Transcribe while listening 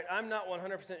I'm not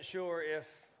 100% sure if,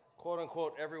 quote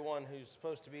unquote, everyone who's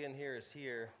supposed to be in here is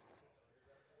here.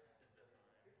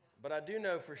 But I do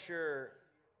know for sure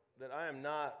that I am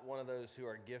not one of those who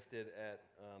are gifted at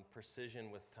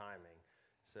precision with timing.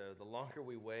 So the longer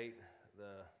we wait,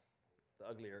 the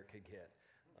uglier it could get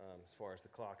as far as the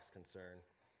clock is concerned.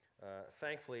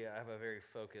 Thankfully, I have a very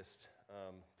focused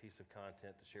piece of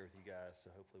content to share with you guys,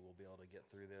 so hopefully we'll be able to get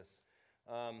through this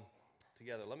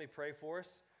together. Let me pray for us,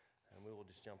 and we will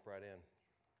just jump right in.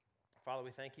 Father,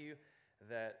 we thank you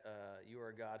that you are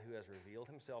a God who has revealed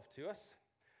himself to us,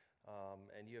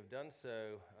 and you have done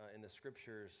so in the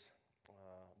Scriptures,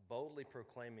 boldly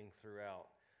proclaiming throughout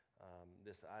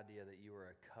this idea that you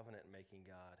are a covenant-making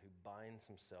God who binds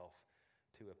himself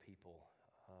to a people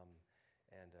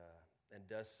and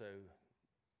does so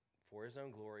for his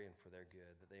own glory and for their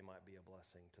good, that they might be a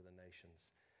blessing to the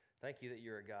nations. Thank you that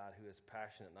you're a God who is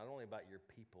passionate not only about your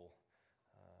people,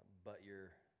 but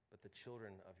the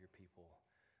children of your people,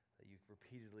 that you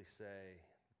repeatedly say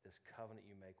this covenant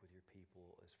you make with your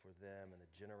people is for them and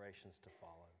the generations to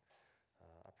follow.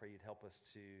 I pray you'd help us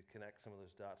to connect some of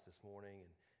those dots this morning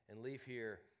and leave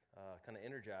here kind of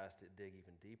energized to dig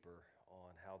even deeper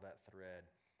on how that thread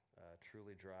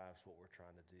truly drives what we're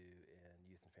trying to do in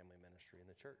youth and family ministry in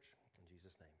the church. In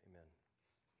Jesus' name, amen.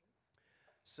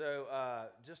 So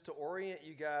just to orient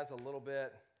you guys a little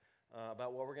bit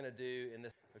about what we're going to do in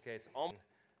this. Okay, it's almost.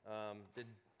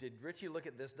 Did Richie look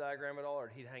at this diagram at all, or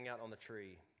did he hang out on the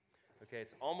tree? Okay,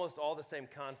 it's almost all the same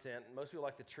content. Most people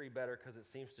like the tree better because it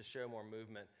seems to show more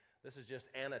movement. This is just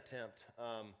an attempt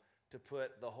to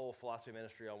put the whole philosophy of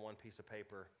ministry on one piece of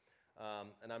paper.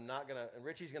 And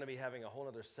Richie's going to be having a whole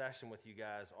other session with you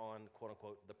guys on, quote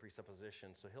unquote, the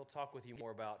presuppositions. So he'll talk with you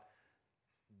more about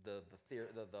the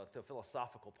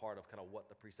philosophical part of kind of what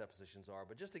the presuppositions are.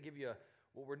 But just to give you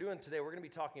what we're doing today, we're going to be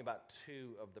talking about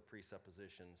two of the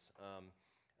presuppositions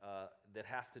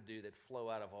that flow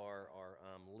out of our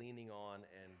leaning on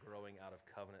and growing out of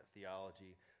covenant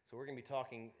theology. So we're going to be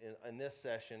talking in this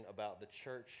session about the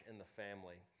church and the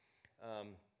family.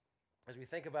 As we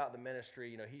think about the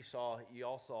ministry, you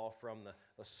all saw from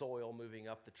the soil moving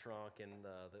up the trunk and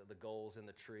the goals in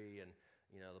the tree and,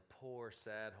 the poor,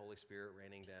 sad Holy Spirit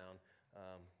raining down.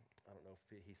 I don't know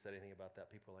if he said anything about that.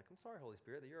 People are like, I'm sorry, Holy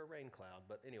Spirit, that you're a rain cloud.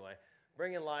 But anyway,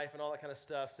 bringing life and all that kind of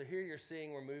stuff. So here you're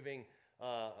seeing we're moving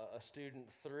a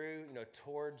student through,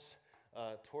 towards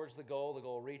the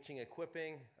goal reaching,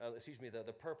 equipping,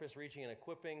 the purpose, reaching and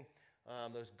equipping,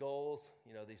 those goals,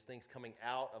 these things coming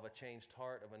out of a changed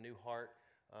heart, of a new heart,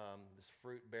 this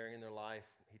fruit bearing in their life.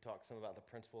 He talked some about the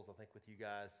principles, I think, with you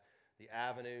guys. The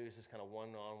avenues, just kind of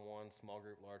one-on-one, small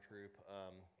group, large group,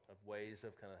 of ways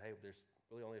of kind of, hey, there's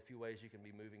really only a few ways you can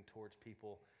be moving towards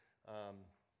people.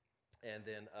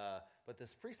 But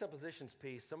this presuppositions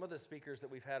piece, some of the speakers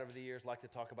that we've had over the years like to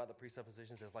talk about the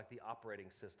presuppositions as like the operating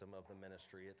system of the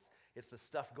ministry. It's the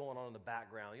stuff going on in the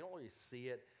background. You don't really see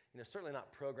it. Certainly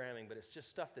not programming, but it's just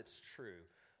stuff that's true,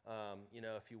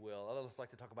 if you will. Others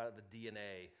like to talk about the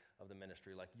DNA of the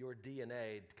ministry. Like your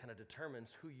DNA kind of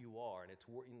determines who you are, and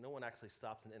no one actually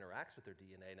stops and interacts with their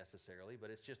DNA necessarily, but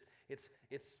it's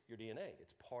your DNA.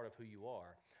 It's part of who you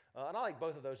are. And I like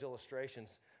both of those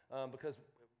illustrations because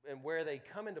where they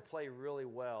come into play really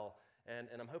well, and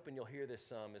I'm hoping you'll hear this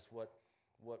some, is what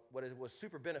was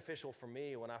super beneficial for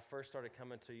me when I first started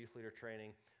coming to youth leader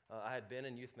training. I had been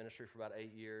in youth ministry for about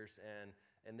 8 years,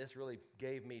 and this really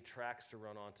gave me tracks to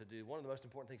run on to do. One of the most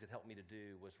important things it helped me to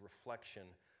do was reflection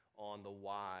on the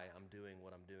why I'm doing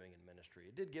what I'm doing in ministry.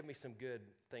 It did give me some good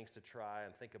things to try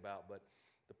and think about, but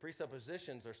the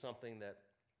presuppositions are something that,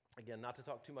 again, not to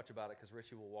talk too much about it because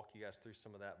Richie will walk you guys through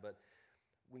some of that, but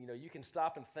you can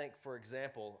stop and think, for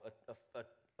example,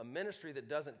 a ministry that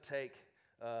doesn't take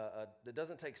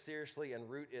seriously and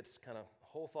root its kind of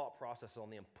whole thought process on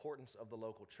the importance of the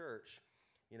local church.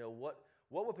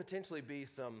 What would potentially be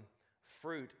some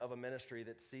fruit of a ministry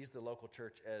that sees the local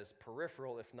church as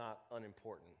peripheral, if not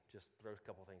unimportant? Just throw a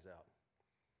couple things out.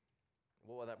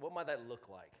 What might that look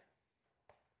like?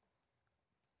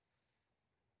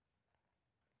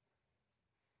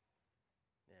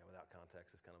 Yeah, without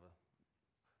context, it's kind of a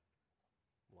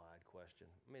wide question.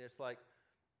 I mean, it's like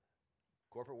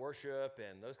corporate worship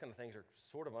and those kind of things are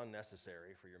sort of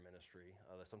unnecessary for your ministry.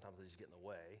 Sometimes they just get in the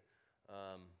way.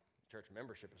 Church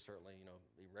membership is certainly,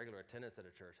 regular attendance at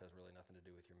a church has really nothing to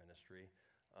do with your ministry.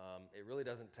 It really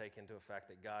doesn't take into effect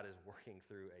that God is working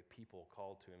through a people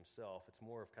called to himself. It's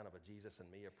more of kind of a Jesus and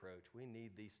me approach. We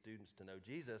need these students to know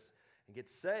Jesus and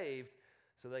get saved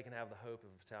so they can have the hope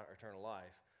of eternal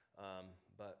life.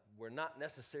 But we're not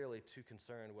necessarily too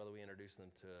concerned whether we introduce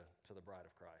them to the bride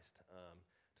of Christ,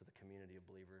 to the community of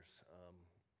believers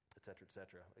et cetera, et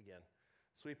cetera. Again,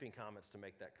 sweeping comments to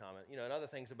make that comment. And other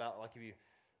things about, like if you,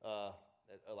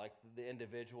 like the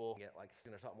individual, like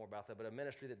going to talk more about that, but a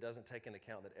ministry that doesn't take into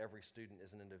account that every student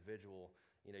is an individual,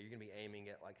 you're going to be aiming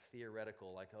at like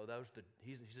theoretical, like, oh,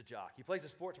 he's a jock. He plays the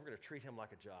sports, we're going to treat him like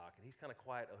a jock. And he's kind of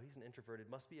quiet. Oh, he's an introverted.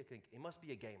 He must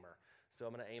be a gamer. So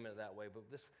I'm going to aim it that way. But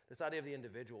this idea of the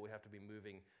individual, we have to be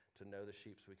moving to know the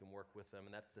sheep so we can work with them.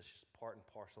 And that's just part and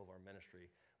parcel of our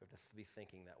ministry. We have to be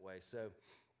thinking that way. So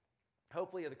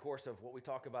hopefully, in the course of what we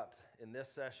talk about in this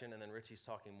session, and then Richie's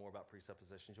talking more about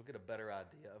presuppositions, you'll get a better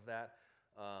idea of that.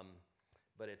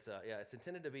 But it's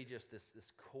intended to be just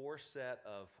this core set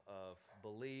of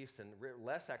beliefs, and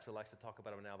Les actually likes to talk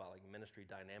about them now about like ministry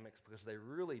dynamics, because they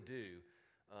really do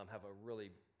have a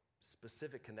really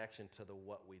specific connection to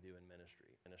what we do in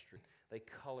ministry. They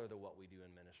color what we do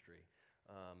in ministry.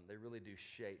 They really do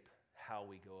shape how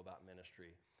we go about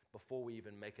ministry before we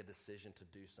even make a decision to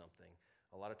do something.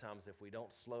 A lot of times, if we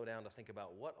don't slow down to think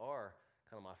about what are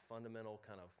kind of my fundamental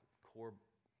kind of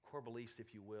core beliefs,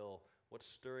 if you will, what's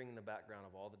stirring in the background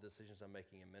of all the decisions I'm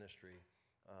making in ministry,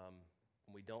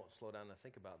 when we don't slow down to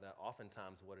think about that,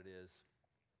 oftentimes what it is,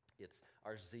 it's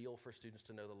our zeal for students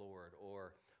to know the Lord,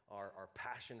 or our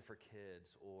passion for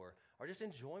kids, or our just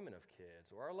enjoyment of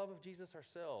kids, or our love of Jesus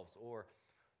ourselves, or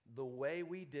the way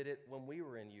we did it when we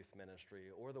were in youth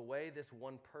ministry, or the way this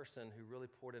one person who really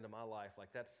poured into my life,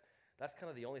 like that's kind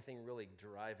of the only thing really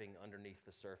driving underneath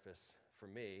the surface for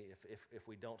me if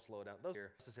we don't slow down. Those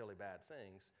are necessarily bad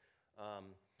things.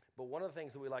 But one of the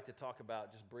things that we like to talk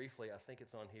about just briefly, I think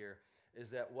it's on here, is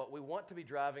that what we want to be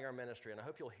driving our ministry, and I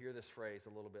hope you'll hear this phrase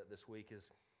a little bit this week, is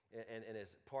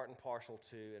part and parcel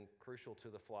to and crucial to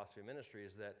the philosophy of ministry,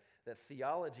 is that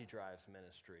theology drives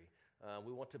ministry.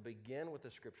 We want to begin with the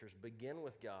Scriptures, begin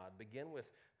with God, begin with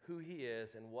who He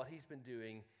is and what He's been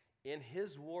doing in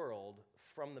His world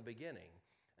from the beginning,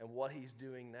 and what He's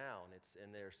doing now.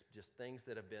 And there's just things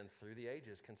that have been through the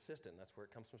ages consistent. That's where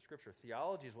it comes from Scripture.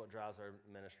 Theology is what drives our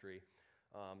ministry,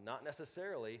 not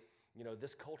necessarily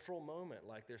this cultural moment.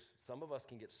 Like some of us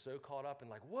can get so caught up in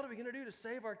like, what are we going to do to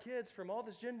save our kids from all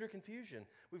this gender confusion?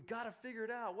 We've got to figure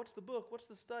it out. What's the book? What's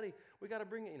the study? We got to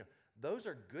bring it. Those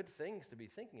are good things to be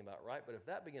thinking about, right? But if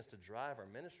that begins to drive our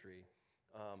ministry,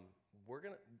 we're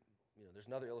going to, there's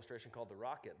another illustration called the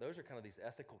rocket. Those are kind of these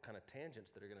ethical kind of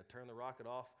tangents that are going to turn the rocket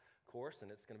off course, and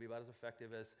it's going to be about as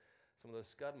effective as some of those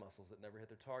scud mussels that never hit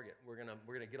their target. We're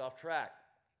going to get off track.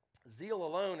 Zeal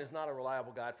alone is not a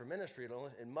reliable guide for ministry.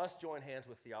 It must join hands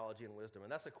with theology and wisdom.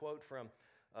 And that's a quote from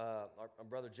our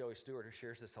brother Joey Stewart, who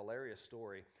shares this hilarious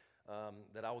story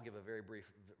that I will give a very brief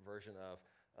version of.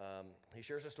 He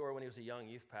shares a story when he was a young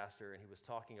youth pastor, and he was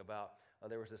talking about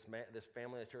there was this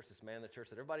family in the church, this man in the church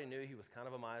that everybody knew he was kind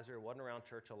of a miser, wasn't around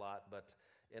church a lot, but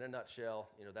in a nutshell,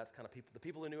 that's kind of the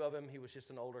people who knew of him. He was just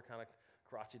an older kind of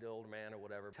crotchety old man or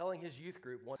whatever. Telling his youth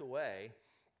group once away,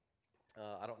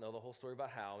 I don't know the whole story about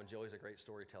how, and Joey's a great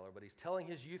storyteller, but he's telling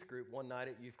his youth group one night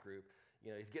at youth group,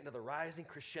 he's getting to the rising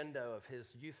crescendo of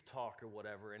his youth talk or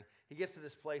whatever, and he gets to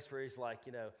this place where he's like,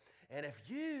 and if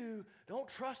you don't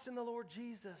trust in the Lord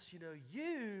Jesus,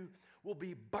 you will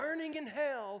be burning in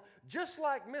hell just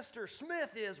like Mr.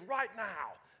 Smith is right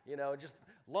now. Just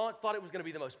thought it was going to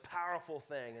be the most powerful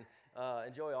thing.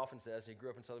 And Joey often says he grew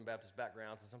up in Southern Baptist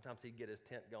backgrounds, and sometimes he'd get his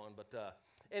tent going. But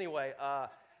anyway,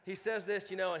 he says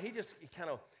this, and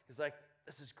he's like,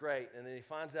 this is great. And then he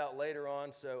finds out later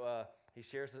on, so he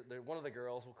shares that one of the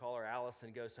girls, we'll call her Alice,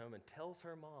 and goes home and tells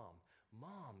her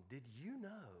Mom, did you know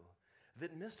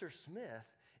that Mr. Smith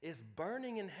is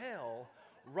burning in hell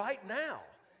right now?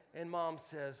 And Mom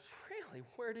says, really?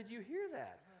 Where did you hear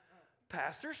that?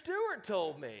 Pastor Stewart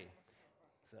told me.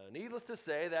 So needless to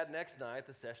say, that next night,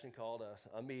 the session called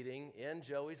a meeting in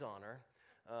Joey's honor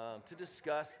to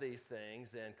discuss these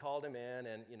things, and called him in,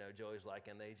 and, Joey's like,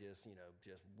 and they just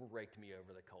raked me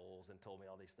over the coals and told me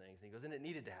all these things. And he goes, and it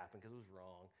needed to happen because it was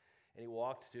wrong. And he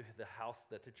walked to the house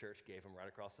that the church gave him right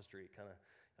across the street, kind of,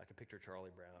 I can picture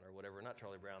Charlie Brown or whatever. Not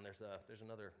Charlie Brown. There's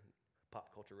another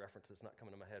pop culture reference that's not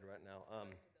coming to my head right now.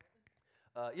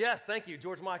 Yes, thank you,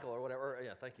 George Michael or whatever.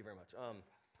 Yeah, thank you very much.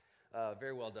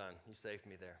 Very well done. You saved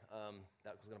me there.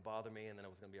 That was going to bother me, and then it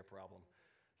was going to be a problem.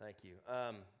 Thank you.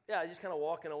 Just kind of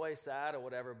walking away sad or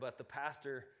whatever, but the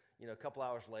pastor, a couple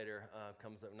hours later,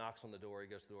 comes up, knocks on the door. He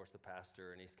goes to the door to the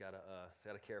pastor, and he's got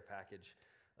a care package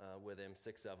with him,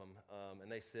 6 of them,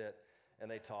 and they sit and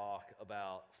they talk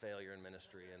about failure in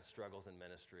ministry and struggles in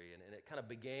ministry, and it kind of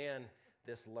began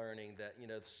this learning that,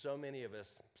 so many of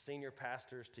us, senior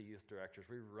pastors to youth directors,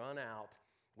 we run out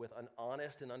with an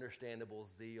honest and understandable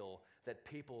zeal that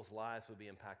people's lives would be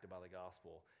impacted by the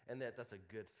gospel, and that's a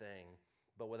good thing,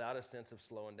 but without a sense of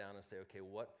slowing down and say, okay,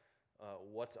 what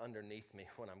what's underneath me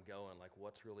when I'm going, like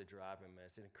what's really driving me.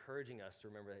 It's encouraging us to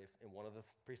remember in one of the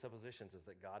presuppositions is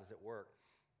that God is at work,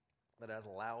 that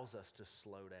allows us to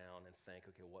slow down and think,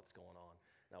 okay, what's going on?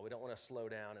 Now, we don't want to slow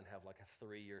down and have like a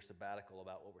 3-year sabbatical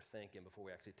about what we're thinking before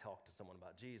we actually talk to someone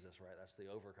about Jesus, right? That's the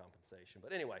overcompensation.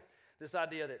 But anyway, this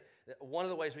idea that one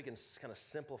of the ways we can kind of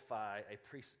simplify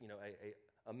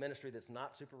a ministry that's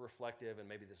not super reflective and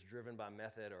maybe that's driven by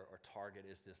method or target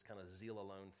is this kind of zeal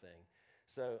alone thing.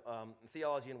 So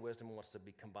theology and wisdom wants to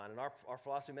be combined, and our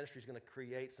philosophy ministry is going to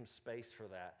create some space for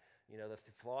that. You know, the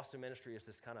philosophy ministry is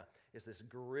this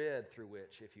grid through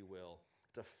which, if you will,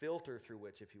 it's a filter through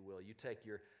which, if you will, you take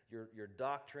your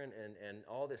doctrine and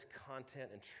all this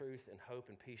content and truth and hope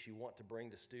and peace you want to bring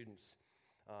to students.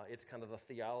 It's kind of the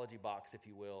theology box, if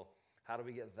you will. How do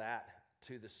we get that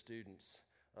to the students,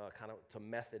 kind of to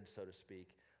method, so to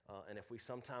speak? And if we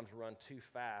sometimes run too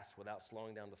fast without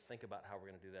slowing down to think about how we're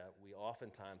going to do that, we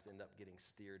oftentimes end up getting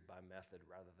steered by method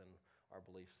rather than our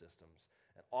belief systems.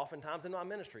 And oftentimes in my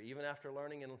ministry, even after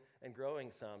learning and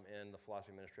growing some in the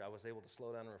philosophy ministry, I was able to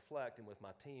slow down and reflect and with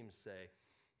my teams say,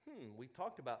 we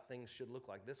talked about things should look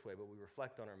like this way, but we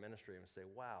reflect on our ministry and say,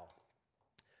 wow,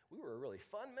 we were a really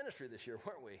fun ministry this year,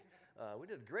 weren't we? We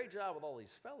did a great job with all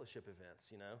these fellowship events,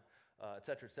 et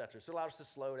cetera, et cetera. So it allowed us to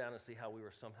slow down and see how we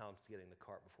were somehow getting the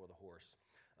cart before the horse.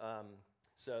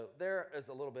 So there is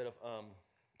a little bit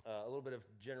of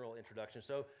general introduction.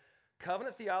 So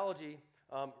covenant theology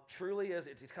truly is,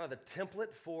 it's kind of the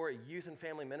template for youth and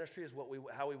family ministry is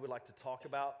how we would like to talk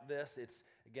about this.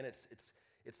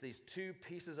 It's these two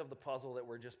pieces of the puzzle that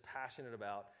we're just passionate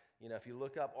about. If you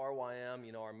look up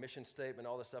RYM, our mission statement,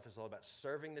 all this stuff is all about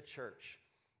serving the church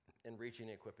and reaching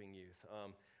and equipping youth.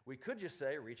 We could just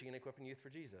say reaching and equipping youth for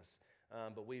Jesus,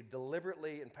 but we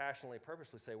deliberately and passionately,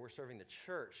 purposely say we're serving the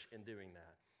church in doing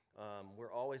that.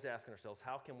 We're always asking ourselves,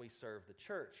 how can we serve the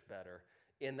church better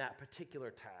in that particular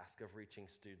task of reaching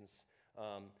students?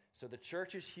 So the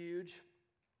church is huge,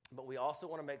 but we also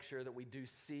want to make sure that we do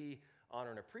see,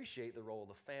 honor, and appreciate the role of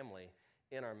the family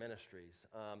in our ministries.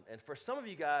 And for some of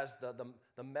you guys,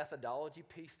 the methodology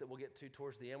piece that we'll get to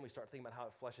towards the end, we start thinking about how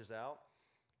it fleshes out.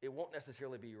 It won't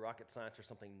necessarily be rocket science or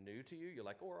something new to you. You're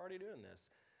like, oh, we're already doing this.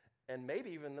 And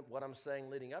maybe even what I'm saying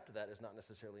leading up to that is not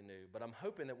necessarily new, but I'm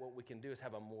hoping that what we can do is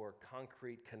have a more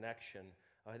concrete connection.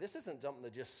 This isn't something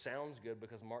that just sounds good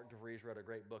because Mark DeVries wrote a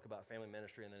great book about family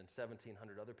ministry and then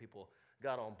 1,700 other people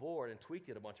got on board and tweaked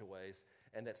it a bunch of ways,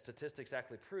 and that statistics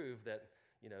actually prove that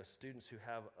students who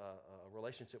have a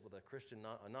relationship with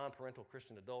a non-parental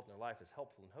Christian adult in their life is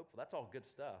helpful and hopeful. That's all good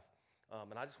stuff.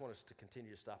 And I just want us to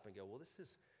continue to stop and go, well, it's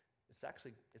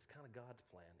kind of God's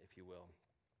plan, if you will.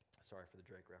 Sorry for the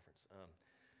Drake reference.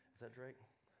 Is that Drake?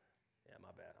 Yeah,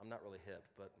 my bad. I'm not really hip,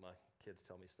 but my kids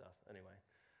tell me stuff. Anyway,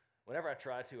 whenever I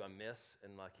try to, I miss,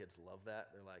 and my kids love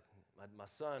that. They're like, my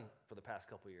son, for the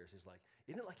past couple of years, he's like,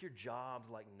 isn't it like your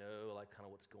job to know kind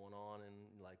of what's going on in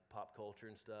pop culture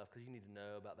and stuff? Because you need to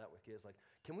know about that with kids. Like,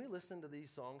 can we listen to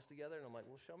these songs together? And I'm like,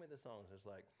 well, show me the songs. And it's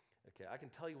like, okay, I can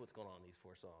tell you what's going on in these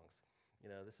 4 songs.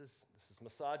 This is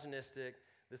misogynistic.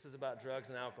 This is about drugs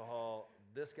and alcohol.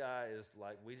 This guy is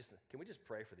like, can we just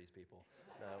pray for these people?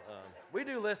 No, we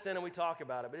do listen and we talk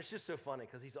about it, but it's just so funny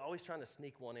because he's always trying to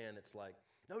sneak one in. It's like,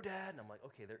 no, Dad. And I'm like,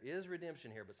 okay, there is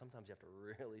redemption here, but sometimes you have to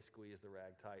really squeeze the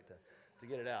rag tight to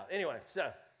get it out. Anyway,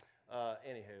 so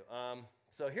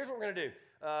so here's what we're going to do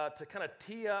to kind of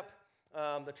tee up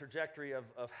the trajectory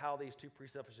of how these two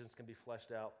presuppositions can be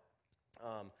fleshed out.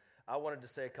 I wanted to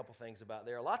say a couple things about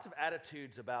there are lots of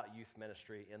attitudes about youth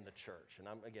ministry in the church, and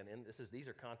these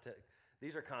are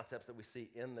concepts that we see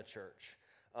in the church.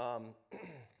 I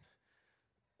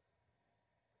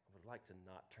would like to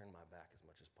not turn my back as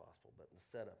much as possible, but the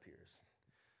setup here is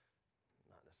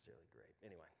not necessarily great.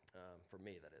 Anyway, for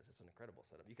me that is, it's an incredible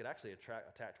setup. You could actually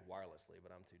attach wirelessly,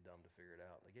 but I'm too dumb to figure it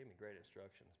out. They gave me great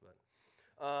instructions, but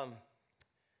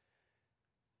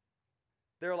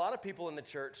there are a lot of people in the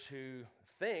church who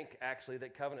think actually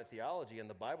that covenant theology and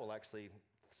the Bible actually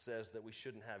says that we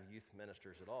shouldn't have youth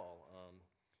ministers at all.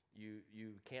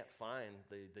 You can't find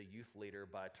the youth leader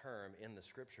by term in the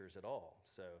scriptures at all.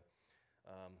 So,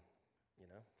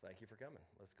 thank you for coming.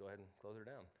 Let's go ahead and close her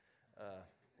down.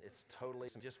 It's totally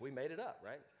we made it up,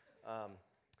 right?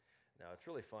 Now, it's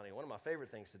really funny. One of my favorite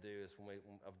things to do is when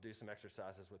I do some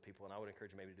exercises with people, and I would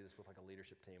encourage you maybe to do this with a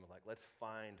leadership team, let's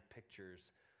find pictures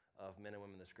of men and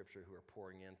women in the scripture who are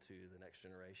pouring into the next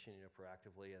generation,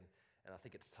 proactively. And I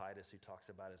think it's Titus who talks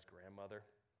about his grandmother,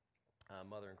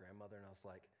 mother and grandmother. And I was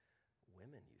like,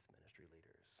 women youth ministry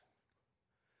leaders.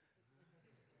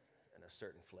 And a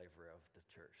certain flavor of the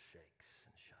church shakes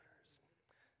and shudders.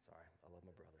 Sorry, I love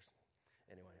my brothers.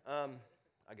 Anyway,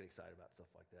 I get excited about stuff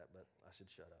like that, but I should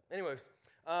shut up.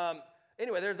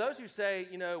 Anyway, there are those who say,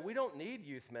 we don't need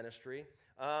youth ministry,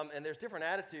 and there's different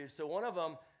attitudes. So one of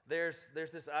them, there's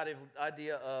this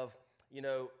idea of,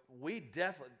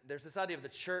 there's this idea of the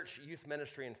church, youth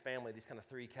ministry, and family, these kind of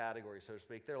three categories, so to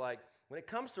speak. They're like, when it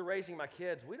comes to raising my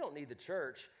kids, we don't need the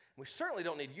church. We certainly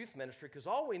don't need youth ministry because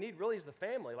all we need really is the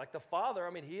family. Like the father,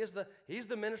 he's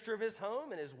the minister of his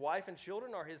home, and his wife and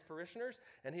children are his parishioners,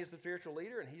 and he's the spiritual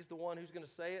leader, and he's the one who's going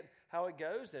to say it how it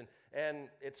goes. And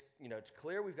it's it's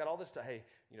clear we've got all this stuff. Hey,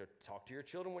 talk to your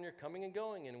children when you're coming and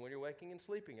going, and when you're waking and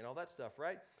sleeping, and all that stuff,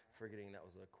 right? Forgetting that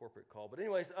was a corporate call. But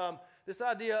anyways, this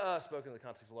idea, spoken in the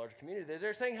context of a larger community,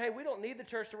 they're saying, hey, we don't need the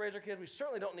church to raise our kids. We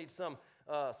certainly don't need some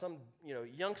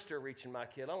youngster reaching my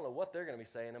kid. I don't know what they're going to be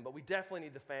saying, but we definitely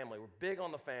need the family. We're big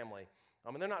on the family.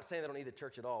 They're not saying they don't need the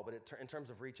church at all, but in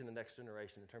terms of reaching the next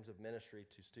generation, in terms of ministry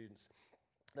to students.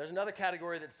 There's another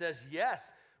category that says,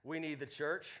 yes, we need the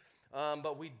church,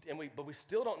 but we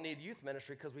still don't need youth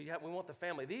ministry because we want the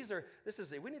family.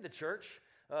 We need the church.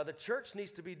 The church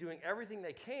needs to be doing everything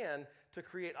they can to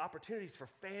create opportunities for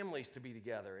families to be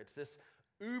together. It's this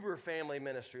uber family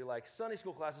ministry, like Sunday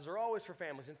school classes are always for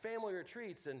families, and family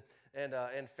retreats, and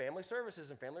family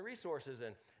services, and family resources,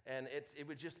 and it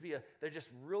would just be they're just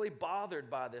really bothered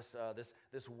by this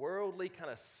worldly kind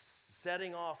of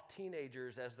setting off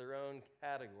teenagers as their own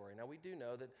category. Now we do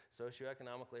know that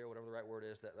socioeconomically, or whatever the right word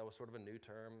is, that was sort of a new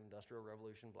term, industrial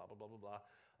revolution, blah blah blah blah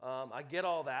blah. I get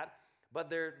all that. But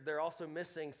they're also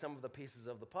missing some of the pieces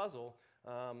of the puzzle.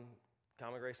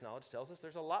 Common Grace Knowledge tells us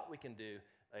there's a lot we can do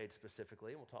age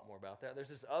specifically, and we'll talk more about that. There's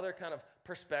this other kind of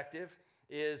perspective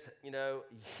is,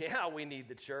 we need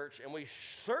the church, and we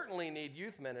certainly need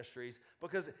youth ministries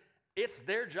because it's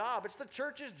their job. It's the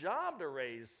church's job to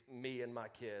raise me and my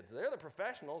kids. They're the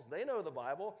professionals. They know the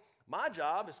Bible. My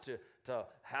job is to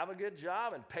have a good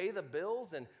job and pay the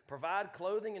bills and provide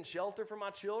clothing and shelter for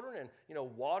my children and,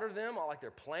 water them like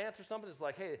they're plants or something. It's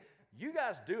like, hey, you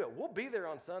guys do it. We'll be there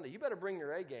on Sunday. You better bring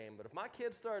your A game. But if my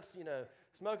kid starts,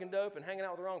 smoking dope and hanging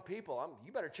out with the wrong people,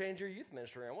 you better change your youth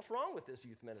ministry. And what's wrong with this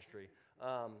youth ministry?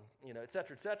 Et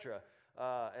cetera, et cetera.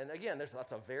 And again, that's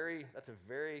a very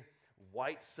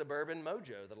white suburban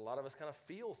mojo that a lot of us kind of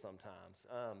feel sometimes.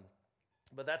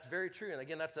 But that's very true. And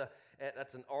again, that's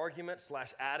an argument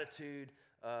 / attitude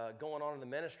going on in the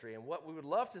ministry. And what we would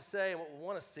love to say and what we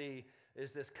want to see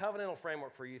is this covenantal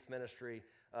framework for youth ministry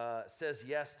says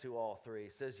yes to all three.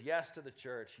 Says yes to the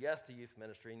church, yes to youth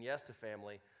ministry, and yes to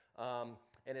family. And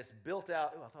it's built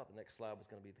out. I thought the next slide was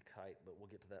going to be the kite, but we'll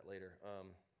get to that later.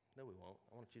 No, we won't.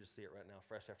 I want you to see it right now,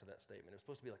 fresh after that statement. It was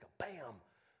supposed to be like a bam.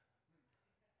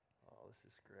 Oh, this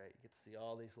is great. You get to see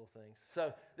all these little things.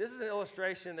 So this is an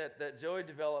illustration that Joey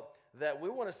developed that we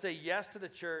want to say yes to the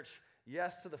church,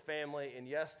 yes to the family, and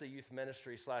yes to youth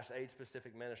ministry /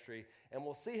 age-specific ministry. And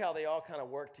we'll see how they all kind of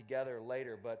work together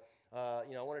later. But, I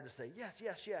wanted to say yes,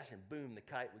 yes, yes, and boom, the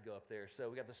kite would go up there. So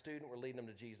we got the student. We're leading them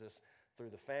to Jesus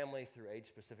through the family, through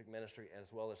age-specific ministry,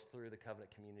 as well as through the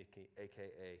covenant community,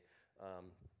 a.k.a.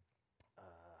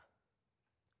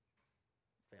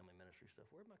 Family ministry stuff.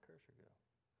 Where'd my cursor go?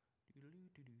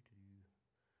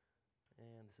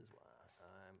 And this is why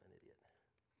I'm an idiot.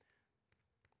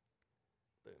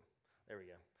 Boom. There we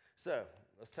go. So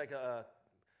let's take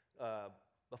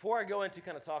before I go into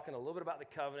kind of talking a little bit about the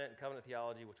covenant and covenant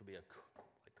theology, which will be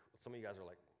some of you guys are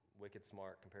like wicked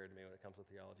smart compared to me when it comes to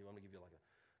theology. I'm going to give you like a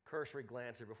cursory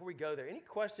glance here. Before we go there, any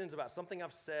questions about something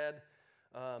I've said,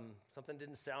 something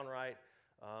didn't sound right?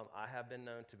 I have been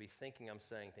known to be thinking I'm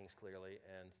saying things clearly,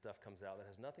 and stuff comes out that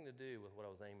has nothing to do with what I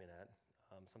was aiming at.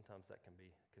 Sometimes that can be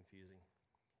confusing.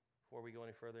 Before we go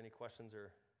any further, any questions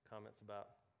or comments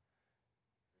about?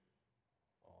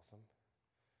 Awesome.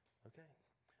 Okay.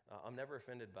 I'm never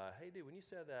offended by, hey, dude, when you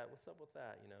said that, what's up with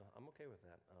that? I'm okay with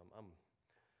that. I'm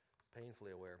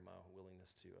painfully aware of my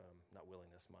willingness to,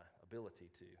 my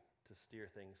ability to steer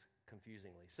things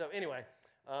confusingly. So anyway,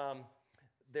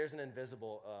 there's an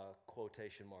invisible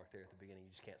quotation mark there at the beginning.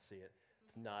 You just can't see it.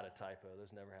 It's not a typo.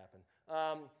 Those never happen.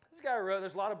 This guy wrote,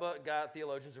 there's a lot of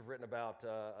theologians have written about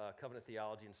covenant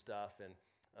theology and stuff. And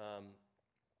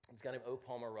this guy named O.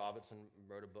 Palmer Robertson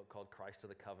wrote a book called Christ of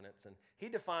the Covenants. And he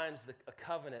defines a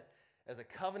covenant as a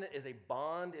covenant is a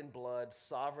bond in blood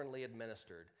sovereignly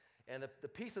administered. And the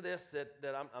piece of this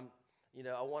that I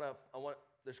want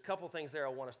there's a couple things there I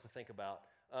want us to think about.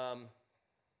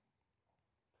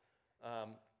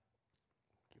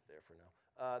 Keep there for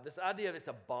now. This idea of it's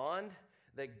a bond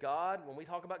that God, when we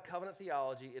talk about covenant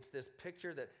theology, it's this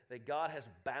picture that God has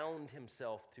bound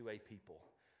himself to a people.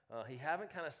 He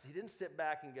didn't sit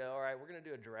back and go, all right, we're going to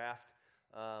do a draft.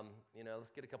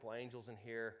 Let's get a couple angels in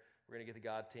here. we're going to get the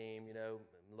God team,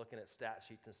 looking at stat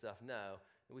sheets and stuff. No.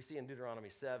 We see in Deuteronomy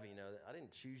 7, that I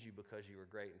didn't choose you because you were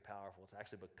great and powerful. It's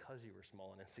actually because you were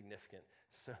small and insignificant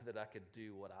so that I could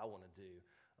do what I want to do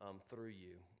through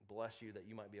you. Bless you that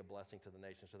you might be a blessing to the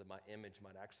nation so that my image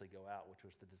might actually go out, which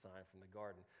was the design from the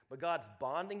garden. But God's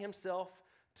bonding himself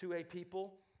to a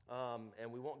people, and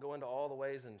we won't go into all the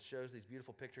ways and shows these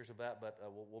beautiful pictures of that, but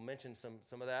we'll mention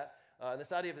some of that. And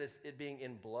this idea of it being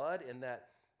in blood, in that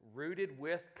rooted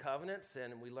with covenants,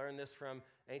 and we learn this from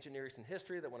ancient Near Eastern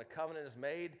history, that when a covenant is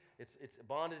made, it's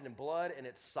bonded in blood and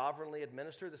it's sovereignly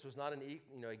administered. This was not an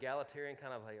egalitarian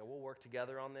kind of like, we'll work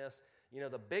together on this.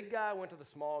 The big guy went to the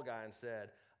small guy and said,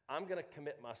 I'm going to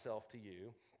commit myself to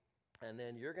you, and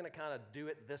then you're going to kind of do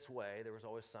it this way. There was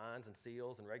always signs and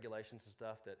seals and regulations and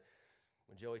stuff that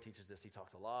when Joey teaches this, he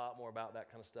talks a lot more about that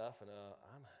kind of stuff, and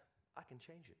I can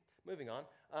change it. Moving on.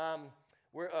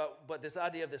 But this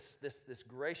idea of this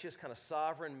gracious kind of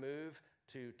sovereign move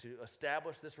to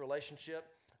establish this relationship,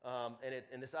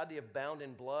 and this idea of bound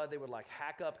in blood, they would like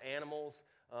hack up animals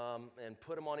and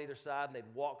put them on either side, and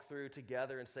they'd walk through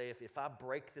together and say, if I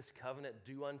break this covenant,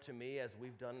 do unto me as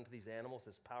we've done unto these animals.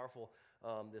 This powerful,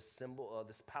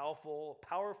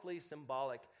 powerfully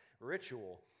symbolic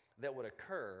ritual that would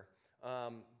occur.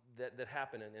 That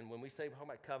happened. And when we say talking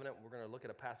about covenant, we're going to look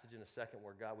at a passage in a second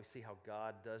where we see how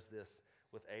God does this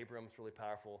with Abram. It's really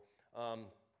powerful.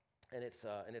 And it's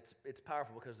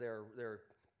powerful because there are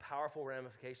powerful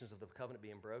ramifications of the covenant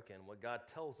being broken. What God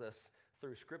tells us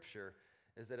through Scripture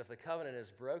is that if the covenant is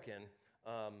broken,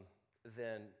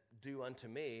 then do unto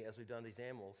me, as we've done these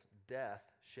animals, death,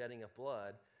 shedding of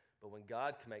blood. But when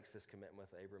God makes this commitment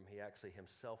with Abram, he actually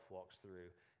himself walks through.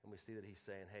 And we see that he's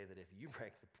saying, hey, that if you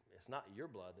break it's not your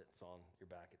blood that's on your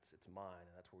back, it's mine.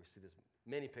 And that's where we see this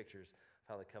many pictures of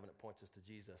how the covenant points us to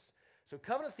Jesus. So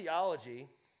covenant theology,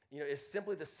 is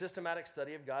simply the systematic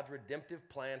study of God's redemptive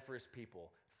plan for his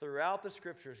people. Throughout the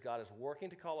Scriptures, God is working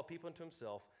to call a people into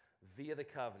himself via the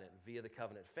covenant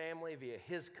family, via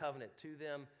his covenant to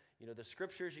them. The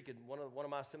Scriptures, one of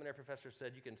my seminary professors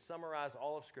said, you can summarize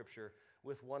all of Scripture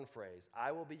with one phrase: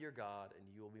 I will be your God and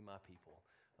you will be my people.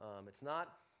 It's not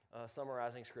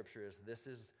summarizing Scripture as this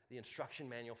is the instruction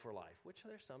manual for life, which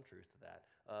there's some truth to that,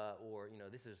 or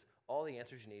this is all the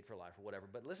answers you need for life or whatever.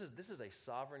 But this is a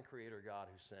sovereign creator God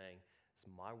who's saying, it's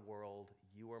my world,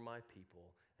 you are my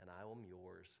people, and I am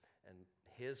yours. And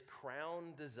his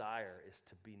crown desire is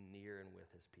to be near and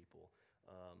with his people.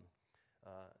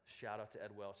 Shout out to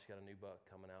Ed Welch. She's got a new book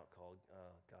coming out called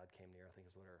God Came Near, I think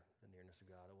is what the nearness of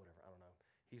God or whatever. I don't know.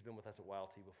 He's been with us at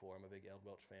Wild Tea before. I'm a big Ed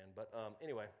Welch fan. But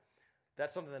anyway,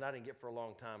 that's something that I didn't get for a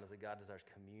long time, is that God desires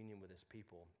communion with his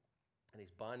people. And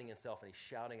he's binding himself and he's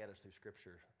shouting at us through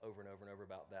Scripture over and over and over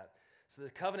about that. So the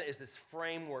covenant is this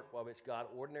framework by which God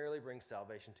ordinarily brings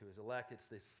salvation to his elect. It's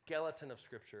the skeleton of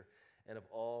Scripture and of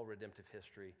all redemptive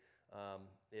history.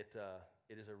 It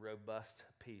is a robust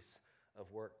piece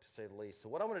of work, to say the least. So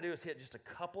what I want to do is hit just a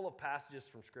couple of passages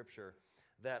from Scripture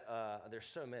that there's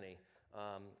so many.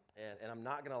 And I'm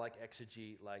not going to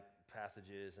exegete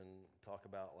passages and talk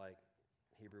about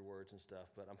Hebrew words and stuff,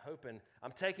 but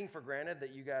I'm taking for granted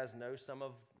that you guys know some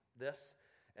of this,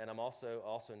 and I'm also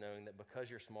knowing that because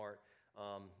you're smart,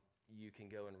 you can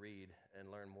go and read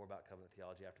and learn more about covenant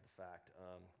theology after the fact.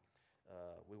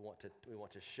 We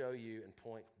want to show you and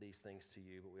point these things to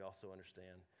you, but we also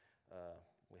understand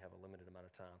we have a limited amount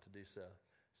of time to do so.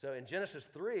 So in Genesis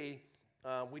 3,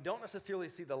 we don't necessarily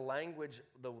see the language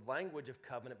of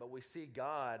covenant, but we see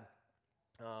God.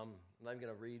 I'm not even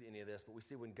going to read any of this, but we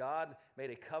see when God made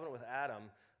a covenant with Adam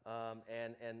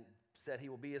and said he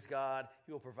will be his God,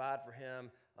 he will provide for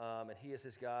him, and he is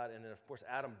his God. And then, of course,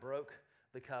 Adam broke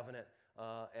the covenant,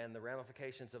 and the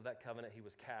ramifications of that covenant, he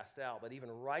was cast out. But even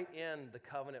right in the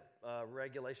covenant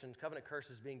regulations, covenant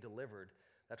curses being delivered,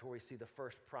 that's where we see the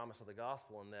first promise of the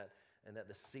gospel, and that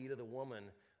the seed of the woman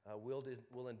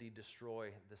will indeed destroy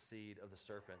the seed of the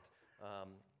serpent.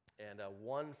 And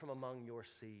one from among your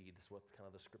seed is what kind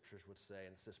of the Scriptures would say.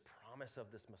 And it's this promise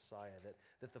of this Messiah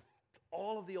that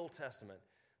all of the Old Testament,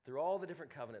 through all the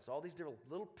different covenants, all these different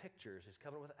little pictures, his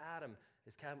covenant with Adam,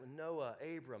 his covenant with Noah,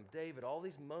 Abram, David, all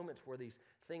these moments where these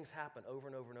things happen over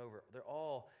and over and over,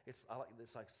 it's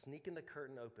like sneaking the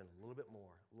curtain open a little bit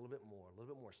more, a little bit more, a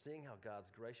little bit more, seeing how God's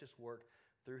gracious work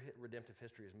through redemptive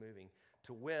history is moving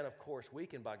to when, of course, we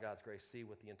can, by God's grace, see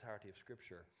with the entirety of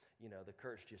Scripture, the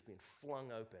curtain just being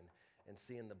flung open and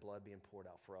seeing the blood being poured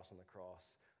out for us on the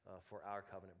cross for our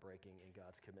covenant breaking and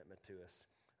God's commitment to us,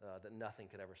 that nothing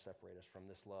could ever separate us from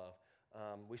this love.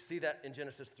 We see that in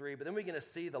Genesis 3, but then we're going to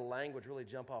see the language really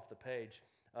jump off the page.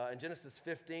 In Genesis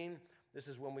 15, this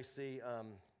is when we see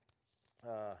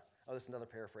Oh, this is another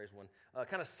paraphrase one.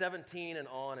 Kind of 17 and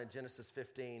on in Genesis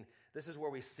 15. This is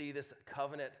where we see this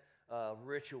covenant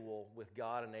ritual with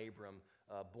God and Abram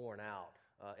born out.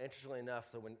 Interestingly enough,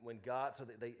 so when God,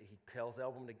 he tells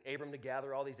Abram to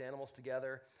gather all these animals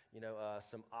together,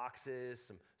 some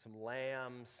oxes, some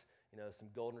lambs, some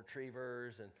golden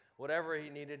retrievers, and whatever he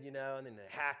needed, and then they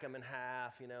hack them in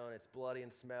half, and it's bloody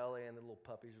and smelly, and the little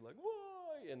puppies are like,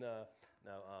 why? And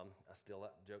I steal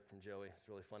that joke from Joey. It's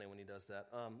really funny when he does that.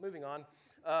 Moving on.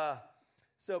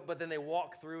 But then they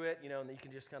walk through it, and you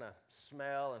can just kind of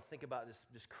smell and think about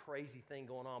this crazy thing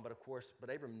going on. But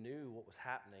Abram knew what was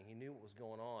happening. He knew what was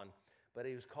going on. But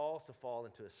he was caused to fall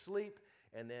into a sleep,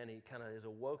 and then he kind of is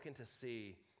awoken to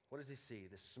see, what does he see?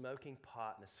 This smoking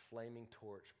pot and this flaming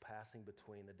torch passing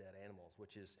between the dead animals,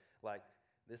 which is like,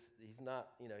 he's not,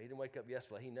 he didn't wake up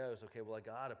yesterday. He knows, okay, well,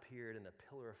 God appeared in a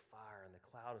pillar of fire and the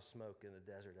cloud of smoke in the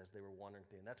desert as they were wandering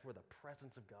through. And that's where the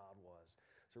presence of God was.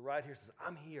 So right here it says,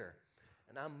 I'm here.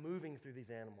 And I'm moving through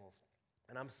these animals,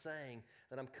 and I'm saying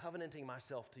that I'm covenanting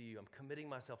myself to you. I'm committing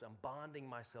myself, I'm bonding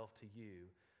myself to you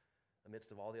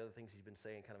amidst of all the other things he's been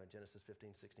saying kind of in Genesis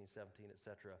 15, 16, 17,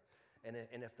 etc. And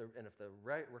if the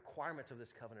requirements of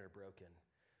this covenant are broken,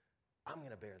 I'm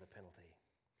going to bear the penalty.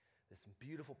 This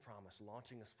beautiful promise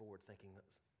launching us forward thinking,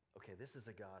 okay, this is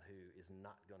a God who is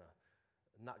not going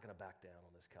to back down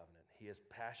on this covenant. He is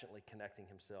passionately connecting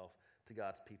himself to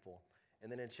God's people.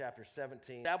 And then in chapter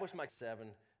 17, establish my 7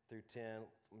 through 10.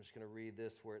 I'm just going to read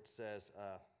this where it says,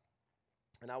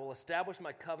 and I will establish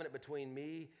my covenant between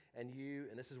me and you.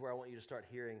 And this is where I want you to start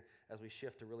hearing as we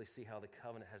shift to really see how the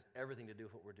covenant has everything to do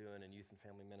with what we're doing in youth and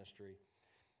family ministry.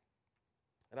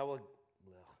 And I will,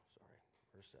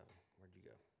 verse 7, where'd you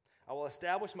go? I will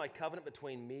establish my covenant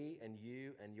between me and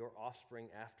you and your offspring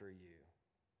after you.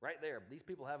 Right there, these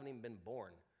people haven't even been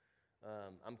born.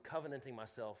 I'm covenanting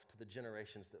myself to the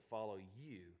generations that follow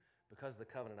you because of the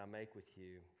covenant I make with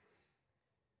you.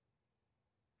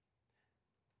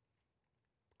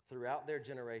 Throughout their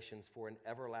generations for an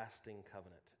everlasting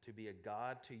covenant, to be a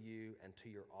God to you and to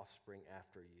your offspring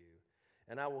after you.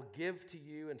 And I will give to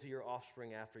you and to your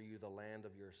offspring after you the land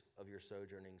of your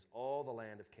sojournings, all the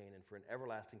land of Canaan for an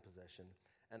everlasting possession,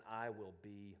 and I will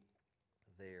be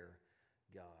their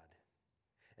God.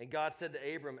 And God said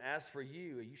to Abram, as for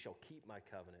you, you shall keep my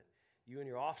covenant, you and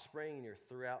your offspring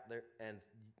and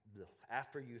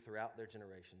after you throughout their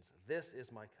generations. This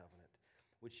is my covenant,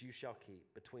 which you shall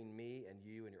keep between me and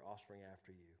you and your offspring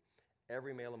after you.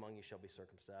 Every male among you shall be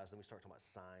circumcised. Then we start talking about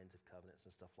signs of covenants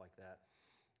and stuff like that.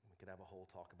 We could have a whole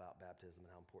talk about baptism and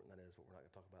how important that is, but we're not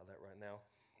going to talk about that right now.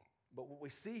 But what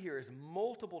we see here is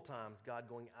multiple times God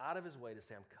going out of his way to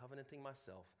say, I'm covenanting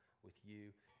myself with you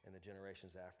and the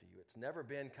generations after you. It's never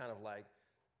been kind of like,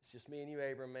 it's just me and you,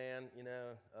 Abram, man,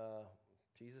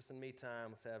 Jesus and me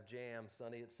time, let's have jam,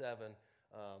 Sunday at 7.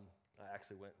 I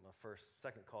actually my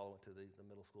second call I went to the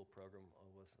middle school program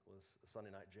was Sunday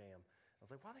night jam. I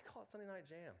was like, why do they call it Sunday night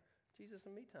jam? Jesus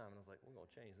and me time. And I was like, we're going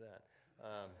to change that.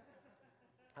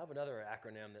 I have another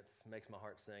acronym that makes my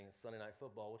heart sing. It's Sunday Night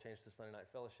Football. We'll change to Sunday Night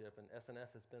Fellowship, and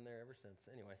SNF has been there ever since.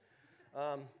 Anyway,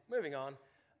 moving on.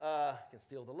 You can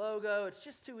steal the logo. It's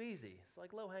just too easy. It's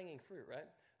like low-hanging fruit, right?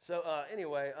 So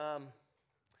anyway,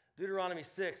 Deuteronomy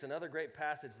 6, another great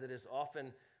passage that is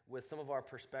often, with some of our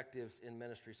perspectives in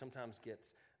ministry, sometimes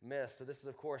gets missed. So this is,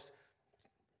 of course,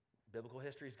 biblical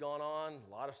history's gone on.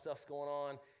 A lot of stuff's going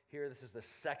on here. This is the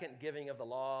second giving of the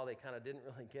law. They kind of didn't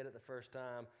really get it the first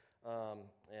time.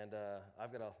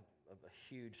 I've got a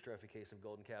huge trophy case of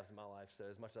golden calves in my life, so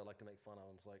as much as I'd like to make fun of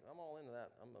them, it's like, I'm all into that.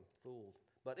 I'm a fool.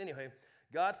 But anyway,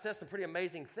 God says some pretty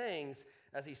amazing things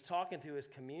as he's talking to his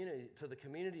community, to the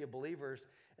community of believers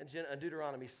in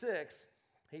Deuteronomy 6.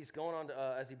 He's going on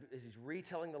to, as he's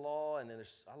retelling the law, and then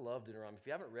I love Deuteronomy. If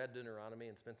you haven't read Deuteronomy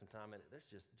and spent some time in it,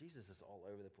 Jesus is all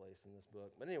over the place in this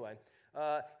book. But anyway,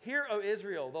 hear, O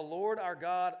Israel, the Lord our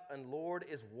God and Lord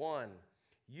is one.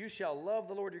 You shall love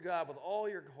the Lord your God with all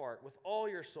your heart, with all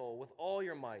your soul, with all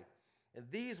your might. And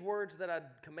these words that I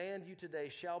command you today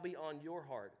shall be on your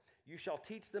heart. You shall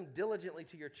teach them diligently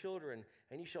to your children,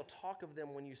 and you shall talk of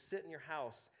them when you sit in your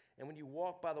house, and when you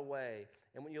walk by the way,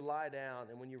 and when you lie down,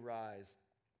 and when you rise.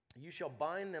 You shall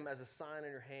bind them as a sign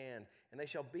in your hand, and they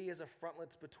shall be as a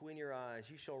frontlets between your eyes.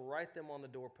 You shall write them on the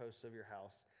doorposts of your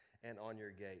house and on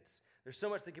your gates. There's so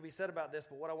much that can be said about this,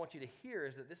 but what I want you to hear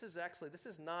is that this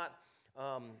is not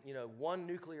one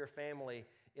nuclear family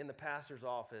in the pastor's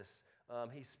office.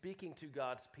 He's speaking to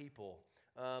God's people.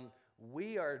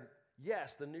 We are,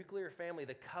 yes, the nuclear family,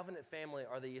 the covenant family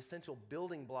are the essential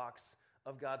building blocks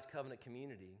of God's covenant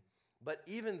community. But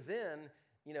even then,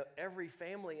 every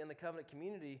family in the covenant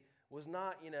community was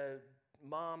not,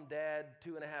 mom, dad,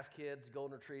 2.5 kids,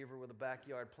 golden retriever with a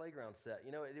backyard playground set.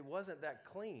 It wasn't that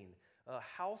clean.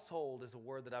 Household is a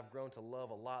word that I've grown to love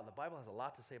a lot. The Bible has a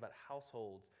lot to say about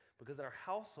households, because in our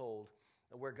household,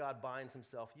 where God binds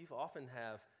himself, you often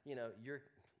have,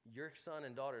 your son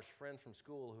and daughter's friends from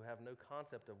school who have no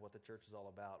concept of what the church is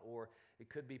all about, or it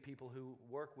could be people who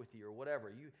work with you or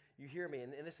whatever. You hear me,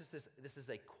 and this is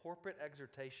a corporate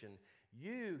exhortation.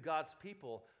 You, God's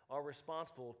people, are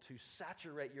responsible to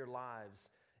saturate your lives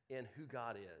in who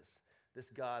God is. This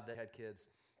God that had kids,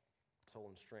 soul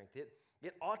and strength.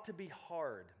 It ought to be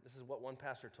hard. This is what one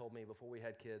pastor told me before we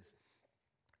had kids.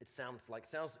 It sounds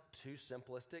too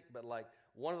simplistic, but like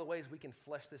one of the ways we can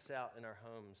flesh this out in our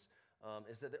homes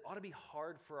is that it ought to be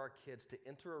hard for our kids to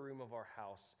enter a room of our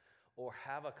house or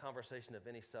have a conversation of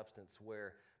any substance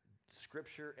where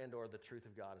Scripture and or the truth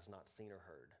of God is not seen or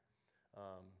heard.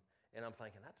 And I'm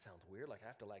thinking, that sounds weird. Like I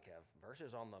have to have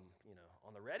verses on them,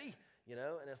 on the ready,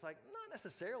 and it's like, not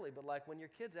necessarily, but like when your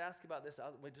kids ask about this,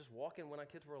 we just walking, when our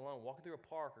kids were alone, walking through a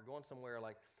park or going somewhere, I'm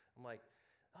like,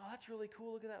 oh, that's really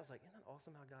cool, look at that. I was like, isn't that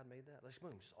awesome how God made that? Like,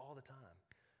 boom, just all the time.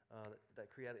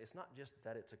 That created, it's not just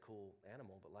that it's a cool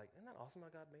animal, but like, isn't that awesome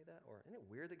how God made that? Or isn't it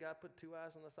weird that God put 2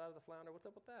 eyes on the side of the flounder? What's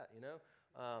up with that,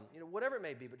 whatever it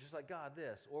may be, but just like, God,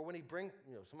 this. Or when he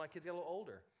some of my kids get a little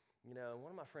older,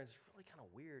 one of my friends is really kind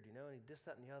of weird, and he this,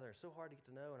 that, and the other. It's so hard to get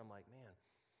to know, and I'm like, man,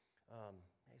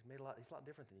 he's a lot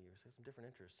different than you. He's got some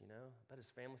different interests, I bet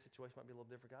his family situation might be a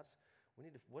little different.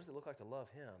 What does it look like to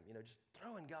love him? Just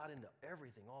throwing God into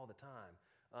everything all the time.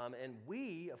 And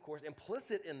we, of course,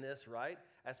 implicit in this, right,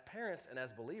 as parents and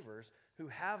as believers who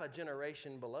have a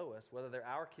generation below us, whether they're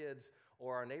our kids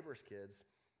or our neighbors' kids,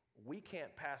 we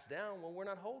can't pass down when we're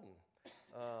not holding.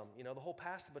 The whole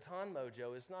pass the baton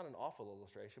mojo is not an awful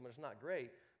illustration, but it's not great.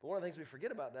 But one of the things we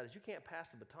forget about that is you can't pass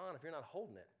the baton if you're not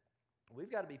holding it. We've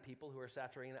got to be people who are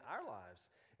saturating our lives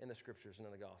in the Scriptures and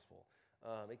in the gospel.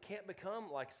 It can't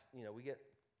become like, we get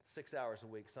 6 hours a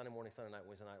week, Sunday morning, Sunday night,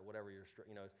 Wednesday night, whatever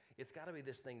it's got to be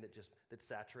this thing that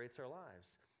saturates our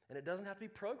lives. And it doesn't have to be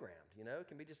programmed, it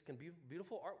can be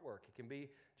beautiful artwork. It can be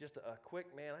just a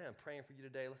quick, man, I am praying for you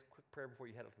today. Let's quick prayer before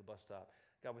you head up to the bus stop.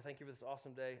 God, we thank you for this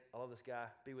awesome day. I love this guy.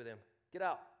 Be with him. Get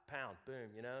out. Pound. Boom.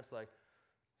 It's like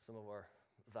some of our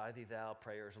thy thee thou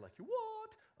prayers are like, you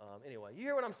what? Anyway, you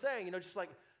hear what I'm saying, just like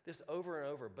this over and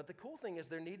over. But the cool thing is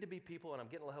there need to be people, and I'm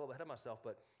getting a little ahead of myself,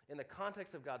 but in the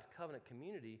context of God's covenant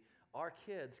community, our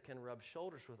kids can rub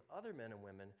shoulders with other men and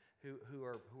women who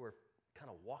are kind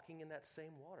of walking in that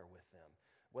same water with them.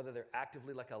 Whether they're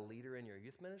actively like a leader in your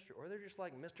youth ministry, or they're just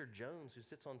like Mr. Jones who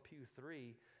sits on pew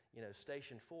 3,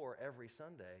 station 4 every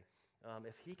Sunday.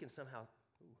 If he can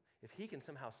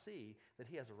somehow see that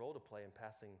he has a role to play in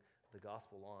passing the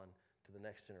gospel on to the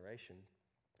next generation,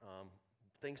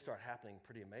 things start happening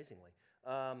pretty amazingly.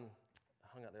 I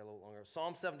hung out there a little longer.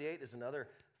 Psalm 78 is another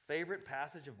favorite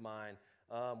passage of mine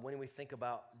when we think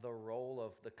about the role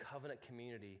of the covenant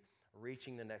community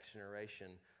reaching the next generation.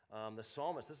 The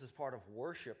psalmist, this is part of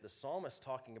worship. The psalmist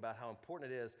talking about how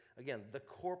important it is. Again, the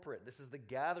corporate, this is the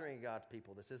gathering of God's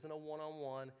people. This isn't a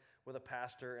one-on-one with a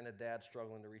pastor and a dad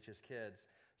struggling to reach his kids.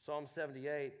 Psalm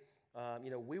 78,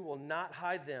 we will not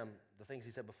hide them, the things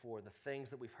he said before, the things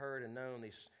that we've heard and known,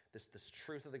 this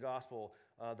truth of the gospel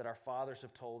that our fathers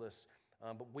have told us.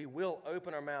 But we will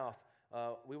open our mouth.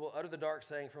 We will utter the dark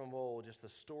saying from of old, just the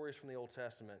stories from the Old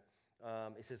Testament.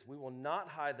 It says, we will not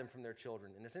hide them from their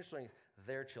children. And it's interesting,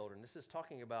 their children. This is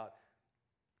talking about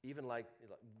even like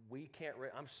we can't,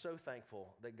 I'm so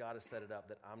thankful that God has set it up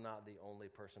that I'm not the only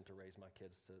person to raise my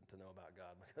kids to know about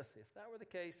God. Because if that were the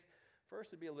case, first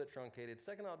it'd be a little bit truncated.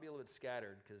 Second, I'd be a little bit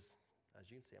scattered because, as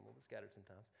you can see, I'm a little bit scattered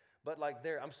sometimes. But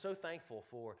I'm so thankful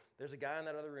there's a guy in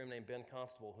that other room named Ben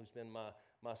Constable who's been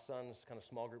my son's kind of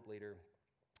small group leader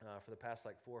for the past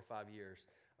 4 or 5 years.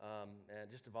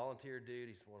 And just a volunteer dude.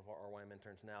 He's one of our RYM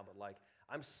interns now. But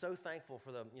I'm so thankful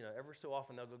for them. Every so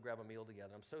often they'll go grab a meal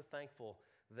together. I'm so thankful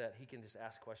that he can just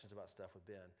ask questions about stuff with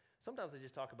Ben. Sometimes they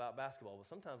just talk about basketball, but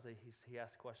sometimes he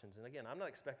asks questions. And again, I'm not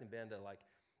expecting Ben to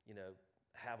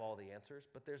have all the answers.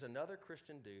 But there's another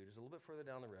Christian dude who's a little bit further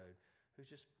down the road who's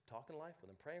just talking life with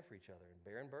him, praying for each other, and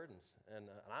bearing burdens.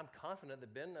 And I'm confident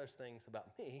that Ben knows things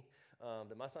about me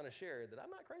that my son has shared that I'm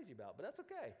not crazy about, but that's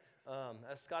okay.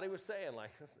 As Scotty was saying,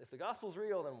 if the gospel's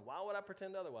real, then why would I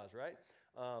pretend otherwise, right?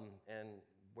 And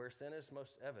where sin is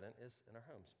most evident is in our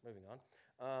homes. Moving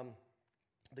on.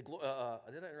 Did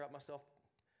I interrupt myself?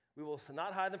 We will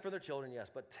not hide them from their children, yes,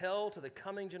 but tell to the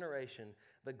coming generation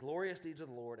the glorious deeds of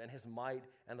the Lord and his might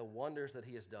and the wonders that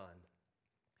he has done.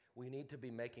 We need to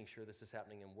be making sure this is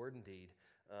happening in word and deed,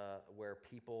 where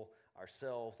people,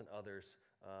 ourselves, and others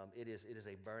It is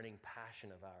a burning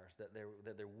passion of ours that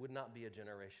there would not be a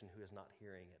generation who is not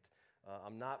hearing it.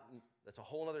 That's a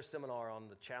whole other seminar on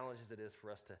the challenges it is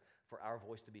for our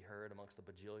voice to be heard amongst the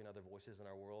bajillion other voices in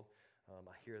our world.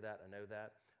 I hear that, I know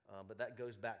that. But that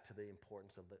goes back to the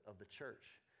importance of the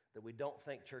church. That we don't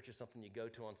think church is something you go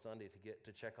to on Sunday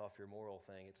to check off your moral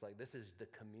thing. It's like this is the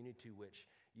community to which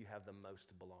you have the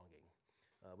most belonging.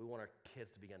 We want our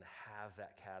kids to begin to have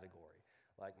that category.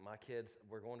 Like my kids,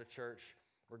 we're going to church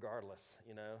regardless,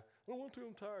 I don't want to,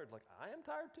 I'm tired. Like I am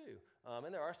tired too.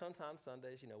 And there are sometimes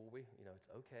Sundays, it's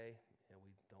okay. We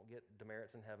don't get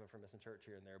demerits in heaven for missing church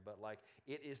here and there, but like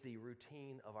it is the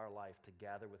routine of our life to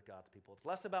gather with God's people. It's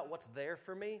less about what's there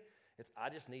for me.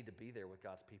 I just need to be there with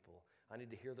God's people. I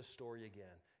need to hear the story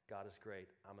again. God is great.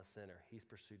 I'm a sinner. He's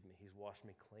pursued me. He's washed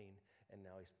me clean. And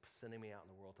now he's sending me out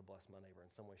in the world to bless my neighbor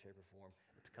in some way, shape, or form.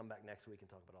 To come back next week and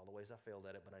talk about all the ways I failed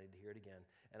at it, but I need to hear it again.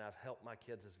 And I've helped my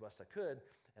kids as best I could.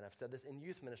 And I've said this in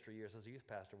youth ministry years as a youth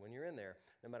pastor. When you're in there,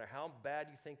 no matter how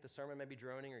bad you think the sermon may be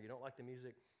droning or you don't like the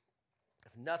music,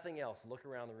 if nothing else, look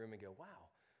around the room and go,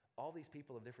 wow, all these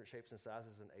people of different shapes and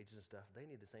sizes and ages and stuff, they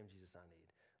need the same Jesus I need.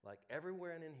 Like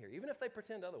everywhere and in here, even if they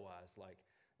pretend otherwise, like,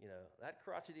 that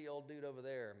crotchety old dude over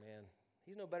there, man,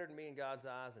 he's no better than me in God's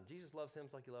eyes, and Jesus loves him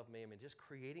like you love me. I mean, just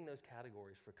creating those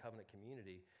categories for covenant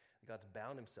community, God's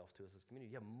bound himself to us as a community.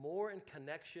 You have more in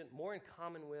connection, more in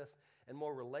common with, and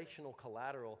more relational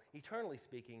collateral, eternally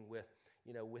speaking, with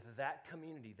that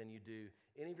community than you do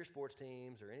any of your sports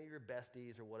teams or any of your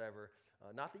besties or whatever.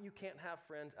 Not that you can't have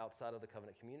friends outside of the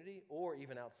covenant community or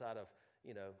even outside of,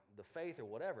 the faith or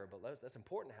whatever, but that's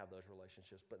important to have those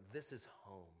relationships. But this is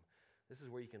home. This is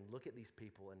where you can look at these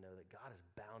people and know that God has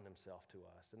bound himself to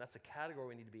us. And that's a category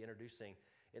we need to be introducing.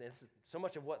 And it's so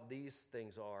much of what these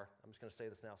things are. I'm just going to say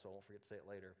this now so I won't forget to say it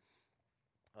later.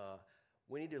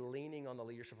 We need to leaning on the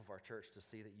leadership of our church to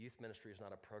see that youth ministry is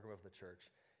not a program of the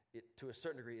church. It, to a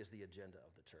certain degree, is the agenda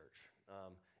of the church.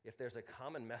 If there's a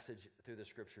common message through the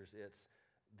scriptures, it's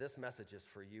this message is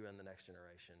for you and the next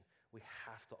generation. We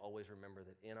have to always remember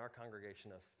that in our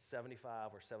congregation of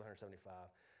 75 or 775,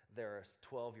 there are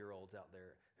 12-year-olds out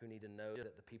there who need to know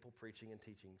that the people preaching and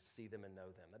teaching see them and know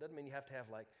them. That doesn't mean you have to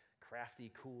have like crafty,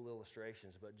 cool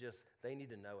illustrations, but just they need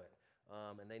to know it.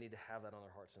 And they need to have that on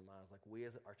their hearts and minds. Like we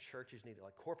as our churches need it.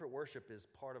 Like corporate worship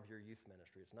is part of your youth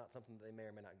ministry. It's not something that they may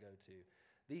or may not go to.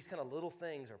 These kind of little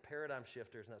things are paradigm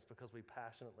shifters, and that's because we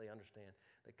passionately understand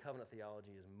that covenant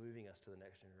theology is moving us to the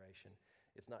next generation.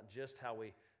 It's not just how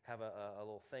we have a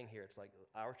little thing here. It's like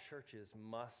our churches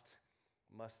must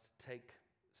take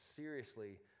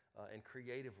seriously and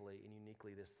creatively and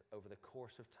uniquely this over the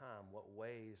course of time. What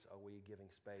ways are we giving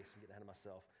space, and getting ahead of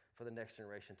myself, for the next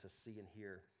generation to see and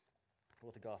hear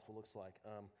what the gospel looks like?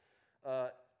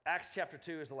 Acts chapter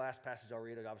 2 is the last passage I'll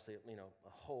read. Obviously, a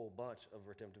whole bunch of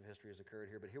redemptive history has occurred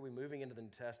here, but here we're moving into the New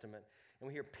Testament, and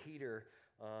we hear Peter,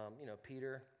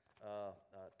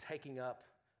 taking up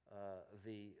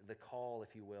the call,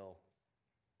 if you will,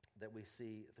 that we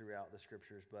see throughout the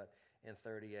scriptures, but in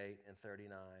 38 and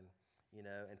 39,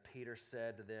 and Peter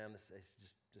said to them, this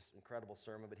is just incredible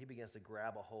sermon, but he begins to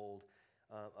grab a hold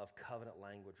of covenant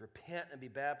language. Repent and be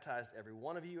baptized, every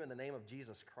one of you, in the name of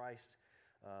Jesus Christ,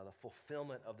 the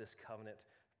fulfillment of this covenant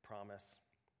promise.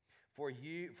 For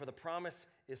the promise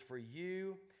is for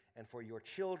you and for your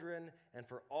children and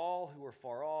for all who are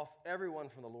far off, everyone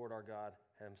from the Lord our God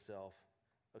himself.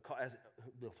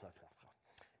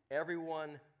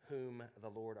 Everyone whom the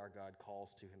Lord our God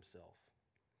calls to himself.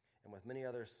 And with many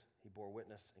others he bore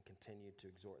witness and continued to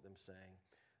exhort them, saying,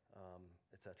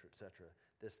 et cetera, et cetera.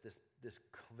 This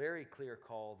very clear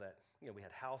call that, we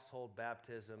had household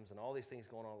baptisms and all these things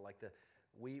going on, like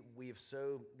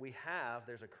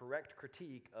there's a correct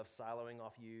critique of siloing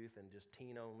off youth and just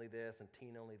teen only this and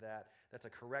teen only that. That's a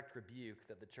correct rebuke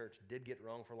that the church did get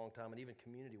wrong for a long time, and even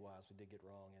community-wise we did get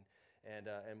wrong. And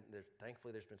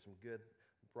thankfully there's been some good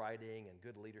writing and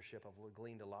good leadership I've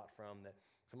gleaned a lot from that.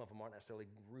 Some of them aren't necessarily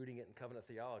rooting it in covenant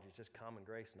theology. It's just common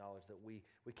grace knowledge that we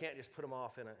can't just put them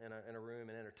off in a room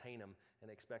and entertain them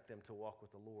and expect them to walk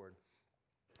with the Lord.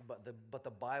 But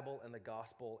the Bible and the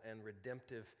gospel and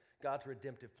God's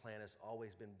redemptive plan has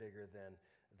always been bigger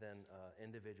than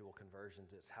individual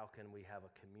conversions. It's how can we have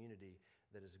a community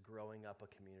that is growing up a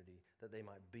community, that they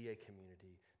might be a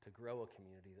community, to grow a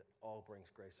community that all brings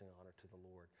grace and honor to the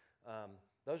Lord.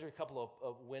 Those are a couple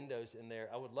of windows in there.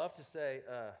 I would love to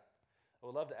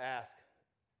ask,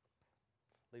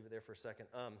 leave it there for a second.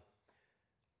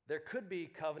 there could be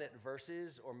covenant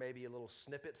verses or maybe a little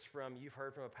snippets from, you've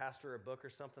heard from a pastor or a book or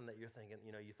something that you're thinking,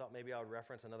 you thought maybe I would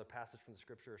reference another passage from the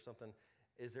scripture or something.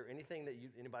 Is there anything that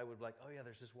anybody would be like, oh yeah,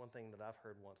 there's this one thing that I've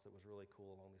heard once that was really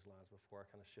cool along these lines before I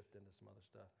kind of shift into some other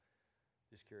stuff?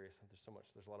 Just curious.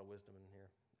 There's a lot of wisdom in here.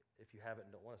 If you have it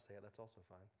and don't want to say it, that's also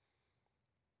fine.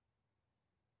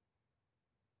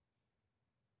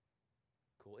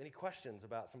 Cool. Any questions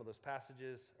about some of those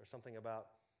passages or something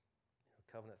about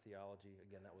covenant theology?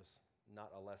 Again, that was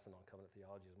not a lesson on covenant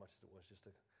theology as much as it was just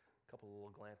a couple of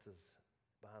little glances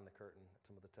behind the curtain at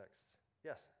some of the texts.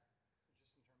 Yes?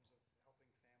 So just in terms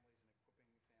of helping families and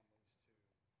equipping families to,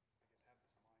 I guess, have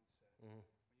this mindset, Mm-hmm.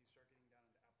 when you start getting down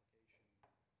into application, you gave a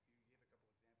couple examples, but,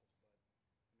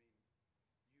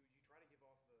 I mean, you try to give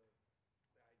off the idea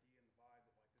and the vibe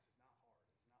that, like, this is not hard, it's not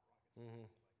rocket science, Mm-hmm.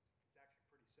 like, it's actually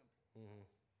pretty simple. Mm-hmm.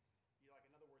 Like,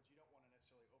 in other words, you don't want to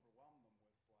necessarily overwhelm them with,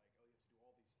 like, oh, you have to do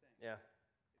all these things. Yeah. It's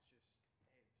just, hey,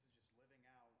 this is just living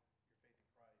out your faith in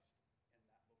Christ, and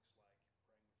that looks like praying with your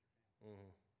family. Mm-hmm.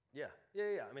 Yeah.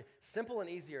 I mean, simple and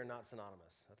easy are not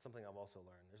synonymous. That's something I've also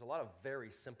learned. There's a lot of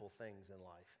very simple things in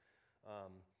life,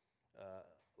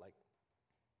 like,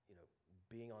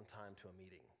 being on time to a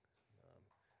meeting.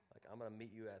 Like, I'm going to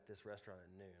meet you at this restaurant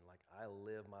at noon. Like, I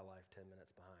live my life 10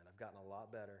 minutes behind. I've gotten a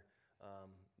lot better.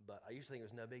 But I used to think it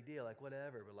was no big deal, like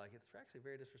whatever, but like it's actually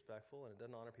very disrespectful and it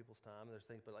doesn't honor people's time. And there's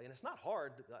things, but and it's not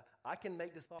hard. I can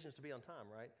make decisions to be on time,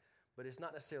 right? But it's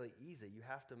not necessarily easy. You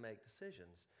have to make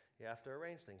decisions. You have to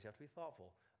arrange things. You have to be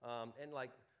thoughtful. And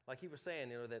like he was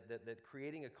saying, that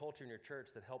creating a culture in your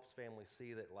church that helps families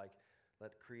see that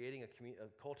creating a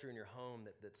culture in your home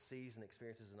that sees and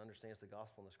experiences and understands the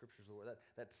gospel and the scriptures of the Lord,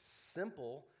 that's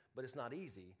simple, but it's not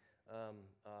easy.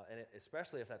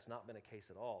 Especially if that's not been a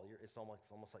case at all. It's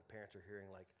almost like parents are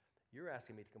hearing, like, you're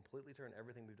asking me to completely turn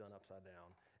everything we've done upside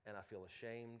down, and I feel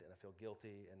ashamed, and I feel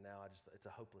guilty, and now it's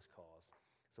a hopeless cause.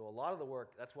 So a lot of the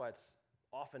work, that's why it's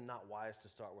often not wise to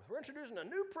start with, we're introducing a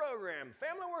new program,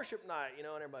 family worship night, and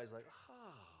everybody's like,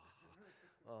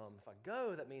 if I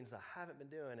go, that means I haven't been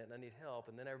doing it, and I need help,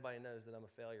 and then everybody knows that I'm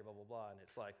a failure, blah, blah, blah, and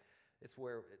it's like, it's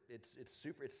where it's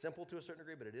simple to a certain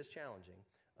degree, but it is challenging.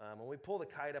 When we pull the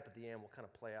kite up at the end, we'll kind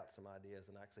of play out some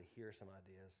ideas and actually hear some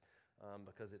ideas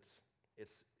because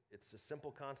it's a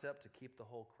simple concept to keep the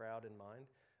whole crowd in mind,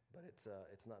 but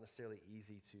it's not necessarily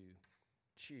easy to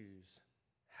choose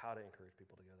how to encourage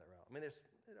people to go that route. I mean,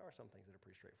 there are some things that are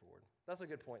pretty straightforward. That's a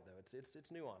good point, though. It's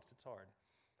nuanced. It's hard,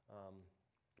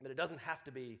 but it doesn't have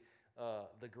to be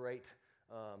the great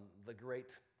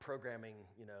programming.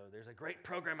 There's a great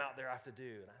program out there I have to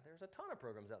do, and there's a ton of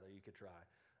programs out there you could try.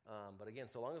 But again,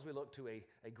 so long as we look to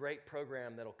a great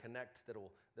program that'll connect,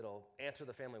 that'll answer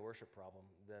the family worship problem,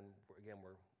 then we're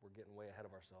getting way ahead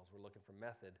of ourselves. We're looking for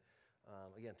method.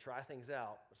 Again, try things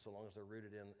out so long as they're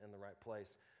rooted in the right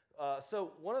place.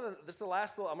 So this is the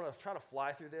last little. I'm going to try to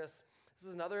fly through this. This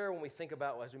is another area when we think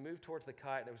about as we move towards the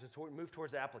kite, and it was to move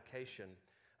towards application.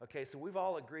 Okay, so we've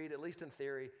all agreed, at least in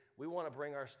theory, we want to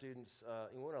bring our students,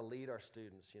 we want to lead our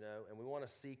students, and we want to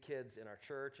see kids in our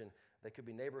church, and they could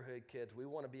be neighborhood kids. We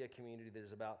want to be a community that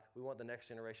is we want the next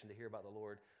generation to hear about the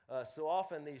Lord. So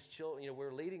often these children,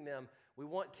 we're leading them. We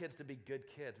want kids to be good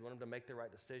kids. We want them to make the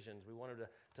right decisions. We want them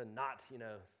to not,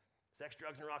 sex,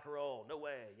 drugs, and rock and roll. No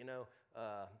way,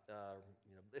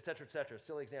 et cetera,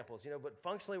 silly examples. But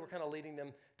functionally, we're kind of leading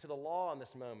them to the law in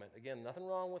this moment. Again, nothing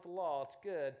wrong with the law. It's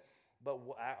good. But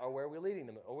where are we leading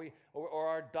them? Or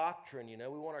our doctrine, we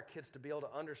want our kids to be able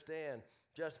to understand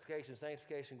justification,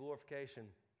 sanctification, glorification,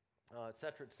 et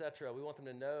cetera. We want them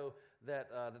to know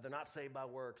that they're not saved by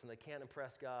works and they can't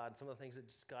impress God. And some of the things that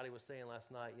Scotty was saying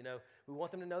last night, we want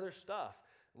them to know their stuff.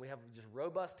 And we have just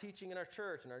robust teaching in our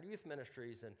church and our youth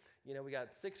ministries. And, we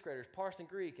got sixth graders parsing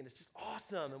Greek, and it's just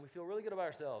awesome. And we feel really good about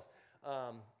ourselves.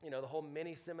 The whole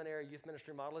mini seminary youth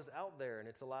ministry model is out there, and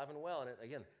it's alive and well. And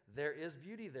again, there is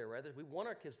beauty there, right? We want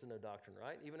our kids to know doctrine,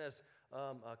 right? Even as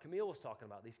Camille was talking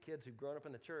about, these kids who've grown up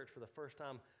in the church for the first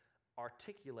time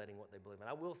articulating what they believe. And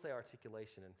I will say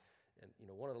articulation, and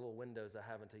one of the little windows I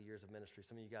have into years of ministry,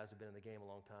 some of you guys have been in the game a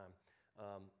long time,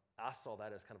 I saw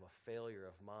that as kind of a failure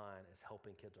of mine as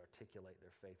helping kids articulate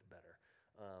their faith better.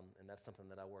 And that's something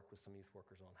that I work with some youth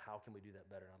workers on. How can we do that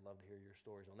better? And I'd love to hear your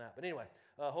stories on that. But anyway,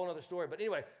 a whole other story. But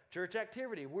anyway, church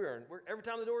activity. We're every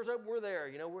time the door's open, we're there.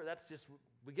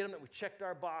 We get them. We checked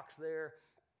our box there.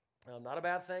 Not a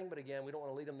bad thing, but again, we don't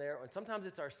want to lead them there. And sometimes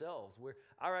it's ourselves.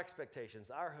 Our expectations,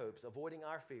 our hopes, avoiding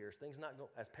our fears, things not go,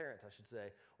 as parents, I should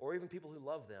say, or even people who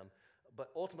love them.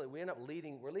 But ultimately,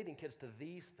 we're leading kids to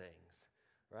these things.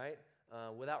 right?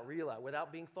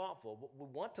 Without being thoughtful. We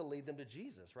want to lead them to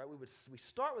Jesus, right? We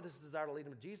start with this desire to lead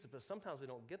them to Jesus, but sometimes we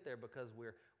don't get there because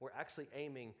we're actually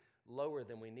aiming lower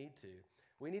than we need to.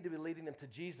 We need to be leading them to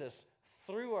Jesus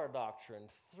through our doctrine,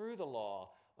 through the law,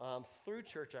 through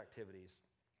church activities.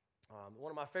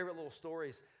 One of my favorite little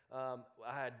stories, I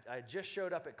had just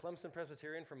showed up at Clemson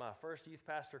Presbyterian for my first youth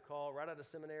pastor call right out of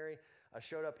seminary. I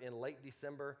showed up in late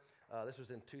December. This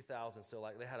was in 2000, so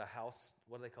like they had a house,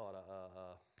 what do they call it,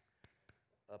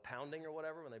 a pounding or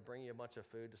whatever, when they bring you a bunch of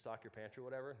food to stock your pantry or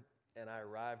whatever. And I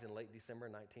arrived in late December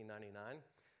 1999.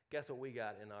 Guess what we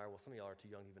got in our, well, some of y'all are too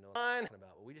young to even know what I'm talking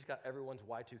about, but we just got everyone's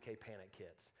Y2K panic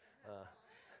kits.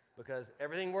 Because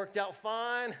everything worked out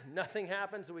fine, nothing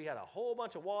happened, so we had a whole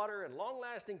bunch of water and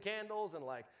long-lasting candles and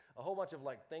like a whole bunch of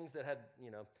like things that had,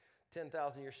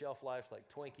 10,000-year shelf life, like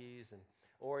Twinkies and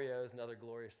Oreos and other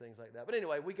glorious things like that. But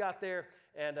anyway, we got there,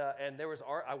 and there was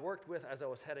I worked with, as I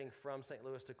was heading from St.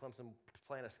 Louis to Clemson, to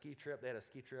plan a ski trip. They had a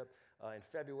ski trip in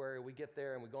February. We get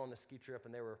there, and we go on the ski trip,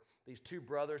 and there were these two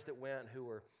brothers that went who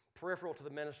were peripheral to the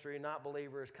ministry, not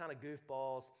believers, kind of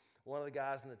goofballs. One of the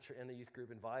guys in the youth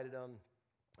group invited them.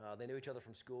 They knew each other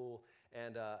from school,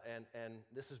 and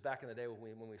this was back in the day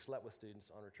when we slept with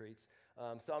students on retreats.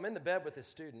 So I'm in the bed with this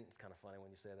student. It's kind of funny when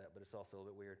you say that, but it's also a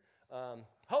little bit weird.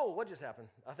 What just happened?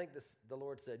 I think the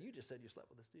Lord said, you just said you slept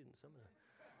with a student, so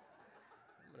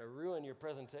I'm going to ruin your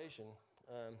presentation.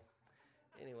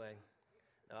 Anyway,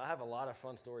 I have a lot of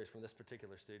fun stories from this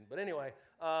particular student. But anyway,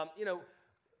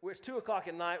 it's 2 o'clock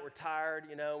at night. We're tired,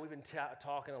 we've been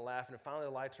talking and laughing, and finally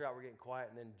the lights are out. We're getting quiet,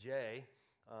 and then Jay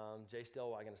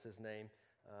Stellwagen is his name,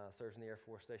 serves in the Air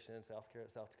Force Station in South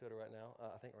Dakota right now,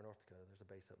 I think, or North Dakota. There's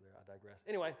a base up there. I digress.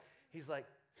 Anyway, he's like,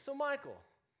 so Michael,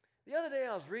 the other day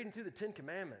I was reading through the 10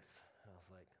 Commandments. I was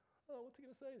like, oh, what's he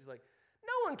going to say? He's like,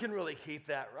 no one can really keep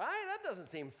that, right? That doesn't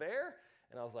seem fair.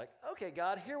 And I was like, okay,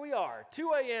 God, here we are,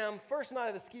 2 a.m., first night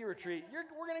of the ski retreat.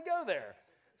 We're going to go there.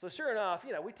 So sure enough,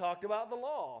 we talked about the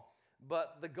law.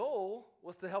 But the goal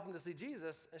was to help him to see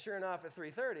Jesus, and sure enough, at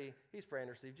 3:30, he's praying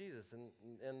to receive Jesus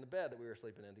in the bed that we were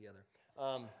sleeping in together.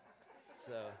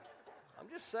 So I'm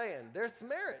just saying, there's some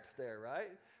merits there, right?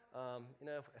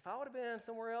 If I would have been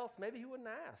somewhere else, maybe he wouldn't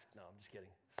ask. No, I'm just kidding.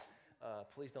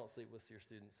 Please don't sleep with your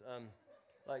students,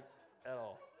 at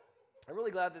all. I'm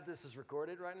really glad that this is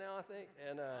recorded right now, I think,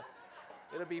 and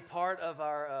it'll be part of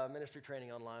our ministry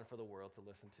training online for the world to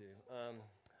listen to.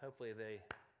 Hopefully they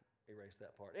erase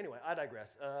that part. Anyway, I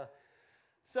digress.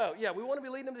 We want to be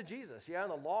leading them to Jesus. Yeah,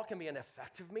 and the law can be an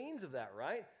effective means of that,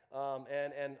 right?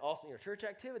 And also, church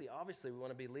activity, obviously, we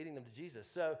want to be leading them to Jesus.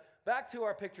 So back to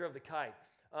our picture of the kite.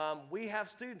 We have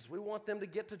students. We want them to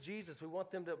get to Jesus. We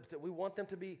want them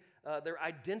to be, their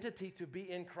identity to be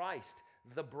in Christ,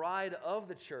 the bride of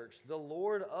the church, the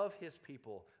Lord of his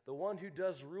people, the one who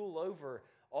does rule over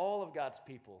all of God's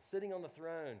people, sitting on the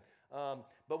throne.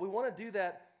 But we want to do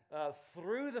that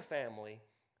through the family,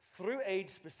 through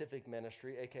age-specific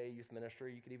ministry, aka youth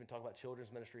ministry. You could even talk about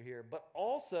children's ministry here, but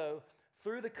also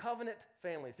through the covenant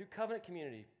family, through covenant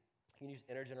community. You can use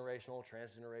intergenerational,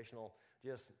 transgenerational,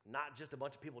 not just a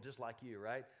bunch of people just like you,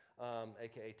 right?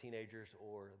 Aka teenagers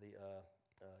or the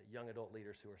young adult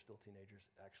leaders who are still teenagers,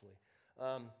 actually.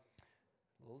 A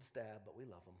little stab, but we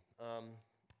love them.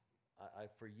 I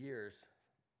for years,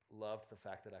 loved the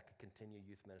fact that I could continue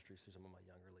youth ministries through some of my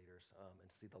younger leaders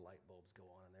and see the light bulbs go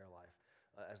on in their life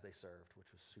as they served, which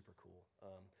was super cool.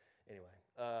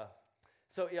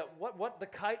 What the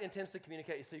kite intends to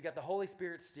communicate. So you got the Holy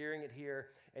Spirit steering it here,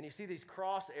 and you see these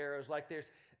cross arrows. Like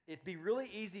it'd be really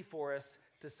easy for us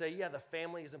to say, yeah, the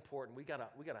family is important. We gotta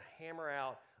hammer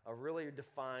out a really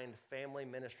defined family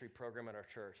ministry program at our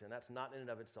church, and that's not in and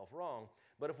of itself wrong.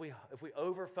 But if we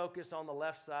over focus on the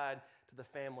left side to the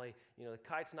family, the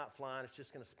kite's not flying; it's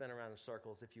just going to spin around in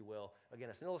circles, if you will. Again,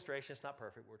 it's an illustration; it's not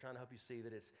perfect. We're trying to help you see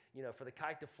that it's for the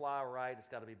kite to fly right, it's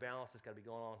got to be balanced. It's got to be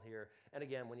going on here. And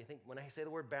again, when I say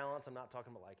the word balance, I'm not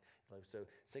talking about so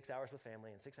 6 hours with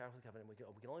family and 6 hours with covenant. We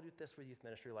can only do this for youth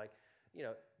ministry.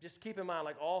 Just keep in mind,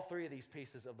 all three of these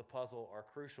pieces of the puzzle are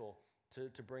crucial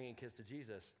to bringing kids to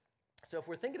Jesus. So if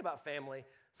we're thinking about family,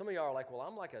 some of y'all are like, well,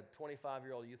 I'm like a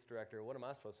 25-year-old youth director. What am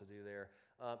I supposed to do there?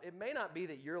 It may not be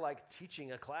that you're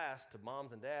teaching a class to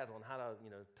moms and dads on how to,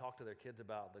 talk to their kids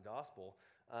about the gospel.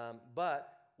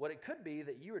 But what it could be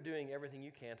that you are doing everything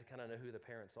you can to kind of know who the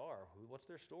parents are. What's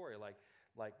their story?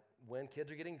 Like when kids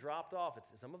are getting dropped off,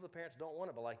 some of the parents don't want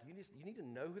it, but you need to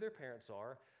know who their parents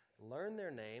are, learn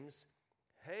their names.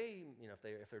 Hey,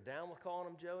 if they're down with calling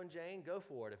them Joe and Jane, go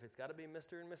for it. If it's got to be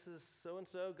Mr. and Mrs.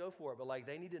 So-and-so, go for it. But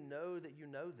they need to know that you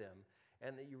know them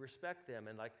and that you respect them.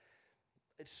 And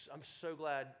I'm so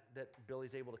glad that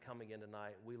Billy's able to come again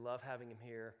tonight. We love having him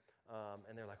here.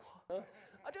 And they're like, what?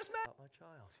 I just met my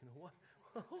child. You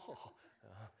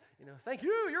know what? Thank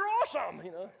you. You're awesome.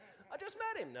 I just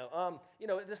met him. No,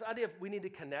 this idea of we need to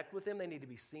connect with them. They need to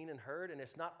be seen and heard. And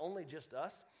it's not only just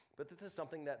us, but this is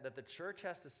something that the church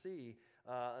has to see.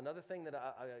 Another thing that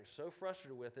I'm so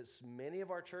frustrated with is many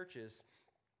of our churches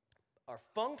are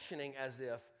functioning as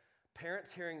if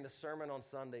parents hearing the sermon on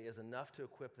Sunday is enough to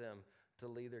equip them to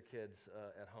lead their kids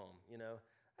at home.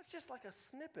 That's just like a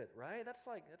snippet, right? That's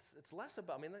like, it's less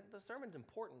about, the sermon's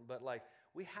important, but like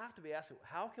we have to be asking,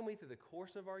 how can we through the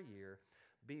course of our year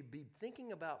be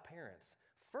thinking about parents?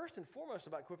 First and foremost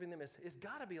about equipping them is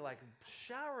got to be like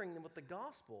showering them with the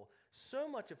gospel. So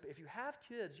much of, if you have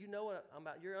kids, you know what I'm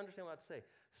about, you understand what I'd say.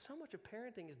 So much of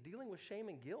parenting is dealing with shame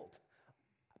and guilt.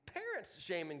 Parents'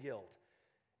 shame and guilt.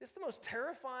 It's the most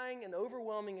terrifying and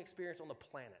overwhelming experience on the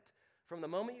planet. From the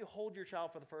moment you hold your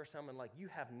child for the first time and like you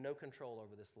have no control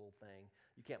over this little thing.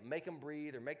 You can't make them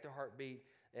breathe or make their heart beat.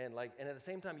 And at the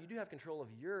same time, you do have control of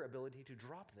your ability to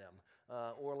drop them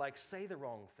or like say the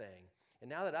wrong thing. And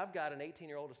now that I've got an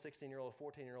 18-year-old, a 16-year-old, a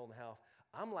 14-year-old in the house,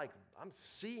 I'm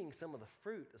seeing some of the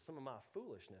fruit of some of my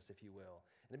foolishness, if you will.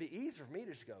 And it'd be easy for me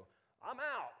to just go, I'm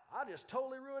out. I just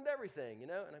totally ruined everything,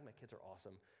 And my kids are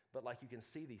awesome. But like you can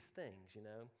see these things,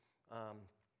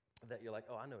 that you're like,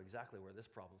 oh, I know exactly where this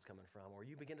problem's coming from, or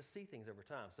you begin to see things over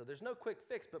time. So there's no quick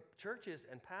fix, but churches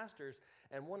and pastors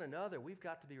and one another, we've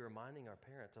got to be reminding our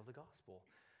parents of the gospel,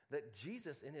 that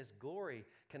Jesus in his glory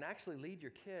can actually lead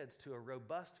your kids to a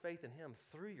robust faith in him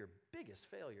through your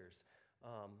biggest failures.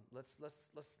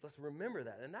 Let's remember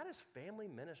that. And that is family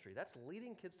ministry. That's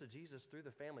leading kids to Jesus through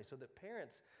the family so that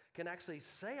parents can actually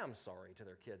say I'm sorry to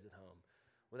their kids at home,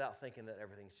 without thinking that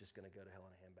everything's just going to go to hell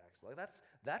in a handbasket. Like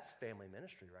that's family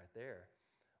ministry right there.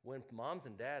 When moms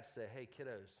and dads say, "Hey,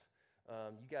 kiddos,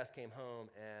 you guys came home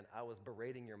and I was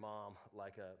berating your mom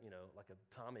like a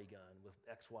Tommy gun with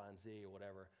X, Y, and Z or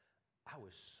whatever," I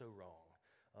was so wrong.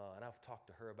 And I've talked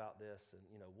to her about this,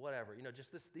 and whatever.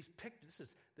 Just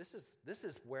this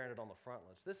is wearing it on the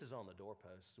frontlets. This is on the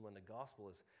doorposts when the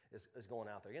gospel is going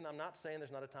out there. And I'm not saying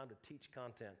there's not a time to teach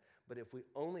content, but if we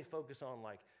only focus on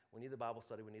like we need the Bible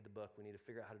study, we need the book, we need to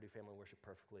figure out how to do family worship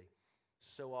perfectly.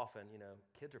 So often,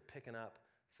 kids are picking up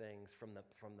things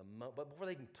but before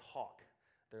they can talk,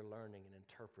 they're learning and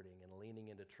interpreting and leaning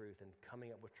into truth and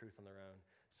coming up with truth on their own.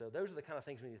 So those are the kind of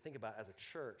things we need to think about as a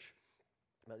church.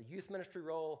 About the youth ministry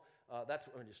role, that's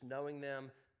just knowing them,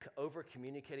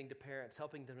 over-communicating to parents,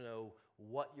 helping them know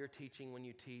what you're teaching when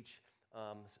you teach,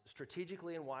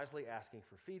 strategically and wisely asking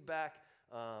for feedback.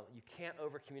 You can't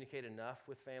over-communicate enough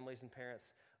with families and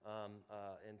parents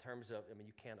in terms of,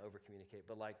 you can't over-communicate,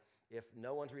 but like if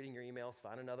no one's reading your emails,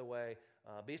 find another way.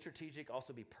 Be strategic,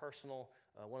 also be personal.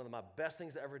 One of my best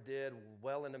things I ever did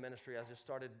well into ministry, I just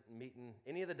started meeting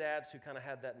any of the dads who kind of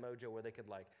had that mojo where they could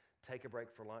like take a break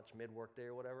for lunch mid-work day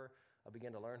or whatever. I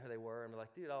began to learn who they were and be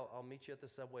like, dude, I'll meet you at the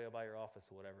Subway or by your office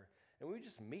or whatever. And we would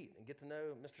just meet and get to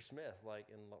know Mr. Smith,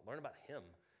 and learn about him.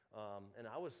 And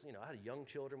I was, I had young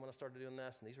children when I started doing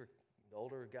this, and these were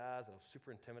older guys, and I was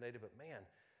super intimidated. But man,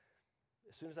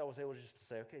 as soon as I was able just to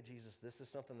say, okay, Jesus, this is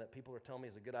something that people are telling me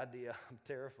is a good idea, I'm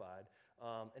terrified.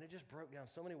 And it just broke down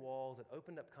so many walls. It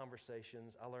opened up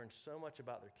conversations. I learned so much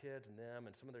about their kids and them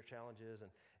and some of their challenges.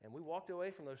 And we walked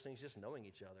away from those things just knowing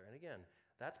each other. And again,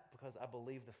 that's because I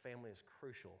believe the family is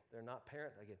crucial. They're not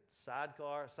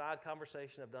side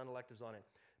conversation. I've done electives on it.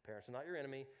 Parents are not your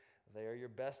enemy. They are your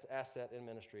best asset in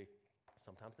ministry.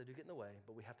 Sometimes they do get in the way,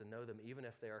 but we have to know them even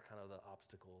if they are kind of the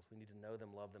obstacles. We need to know them,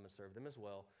 love them, and serve them as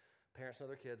well. Parents know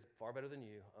their kids far better than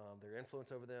you. Their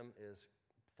influence over them is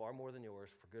far more than yours,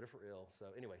 for good or for ill. So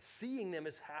anyway, seeing them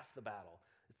is half the battle.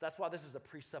 That's why this is a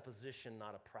presupposition,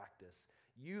 not a practice.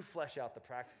 You flesh out the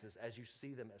practices as you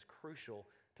see them as crucial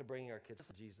to bringing our kids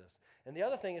to Jesus. And the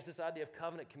other thing is this idea of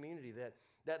covenant community,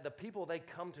 that the people they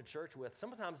come to church with,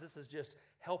 sometimes this is just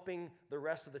helping the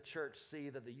rest of the church see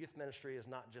that the youth ministry is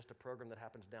not just a program that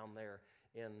happens down there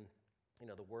in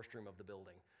the worst room of the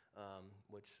building,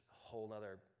 which whole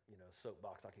other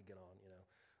soapbox I could get on.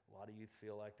 Why do youth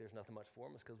feel like there's nothing much for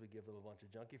them? It's because we give them a bunch of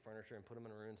junky furniture and put them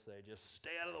in a room and say, just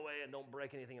stay out of the way and don't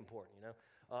break anything important,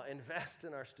 Invest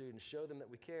in our students, show them that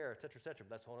we care, et cetera, et cetera. But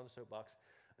that's a whole other soapbox.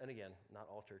 And again, not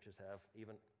all churches have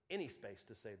even any space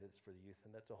to say that it's for the youth,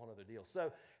 and that's a whole other deal.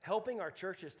 So helping our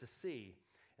churches to see,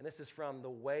 and this is from the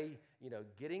way,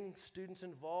 getting students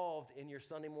involved in your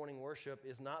Sunday morning worship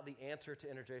is not the answer to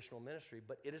intergenerational ministry,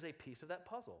 but it is a piece of that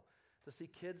puzzle. To see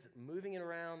kids moving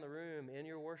around the room in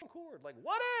your worship chord, like,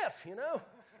 what if,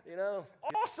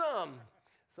 awesome.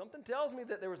 something tells me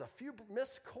that there was a few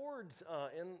missed chords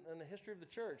in the history of the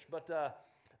church. But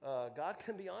God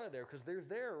can be honored there because they're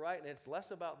there, right? And it's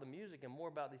less about the music and more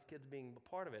about these kids being a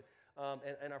part of it.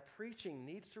 And our preaching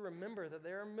needs to remember that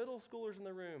there are middle schoolers in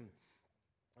the room.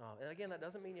 And again, that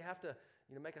doesn't mean you have to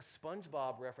make a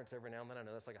SpongeBob reference every now and then. I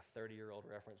know that's like a 30-year-old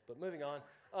reference, but moving on.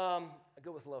 I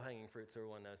go with low-hanging fruit so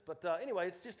everyone knows. But anyway,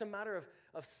 it's just a matter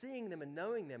of seeing them and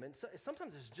knowing them. And so,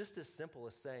 sometimes it's just as simple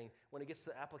as saying, when it gets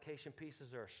to application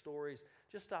pieces or stories,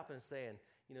 just stopping and saying,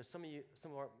 some of you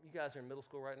guys are in middle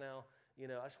school right now.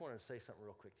 I just wanted to say something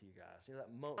real quick to you guys.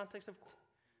 That context of,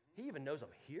 he even knows I'm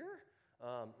here?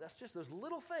 That's just those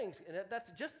little things, and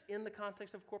that's just in the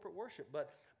context of corporate worship.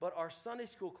 But our Sunday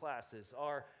school classes,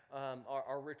 our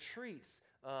retreats.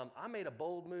 I made a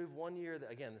bold move one year.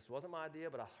 Again, this wasn't my idea,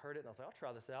 but I heard it, and I was like, I'll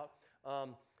try this out.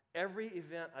 Every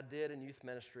event I did in youth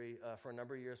ministry for a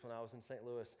number of years when I was in St.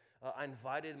 Louis, I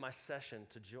invited my session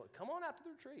to join. Come on out to the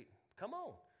retreat. Come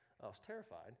on. I was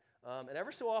terrified. And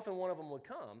every so often, one of them would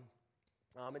come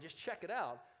and just check it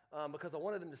out. Because I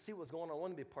wanted them to see what was going on. I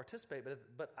wanted them to participate.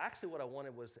 But actually what I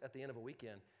wanted was, at the end of a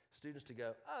weekend, students to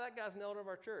go, oh, that guy's an elder of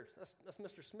our church. That's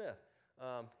Mr. Smith.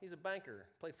 He's a banker,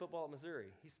 played football at Missouri.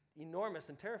 He's enormous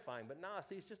and terrifying, but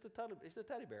see, he's just he's a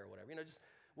teddy bear or whatever, just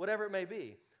whatever it may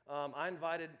be. I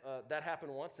invited, that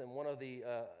happened once, and one of the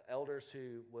elders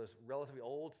who was relatively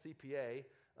old CPA,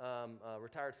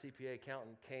 retired CPA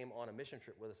accountant, came on a mission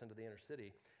trip with us into the inner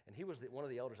city. And he was one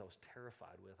of the elders I was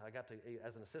terrified with. I got to,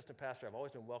 as an assistant pastor, I've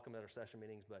always been welcome at our session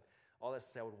meetings, but all that to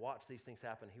say, I would watch these things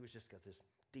happen. He was just this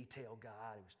detailed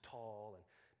guy. He was tall and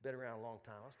been around a long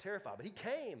time. I was terrified, but he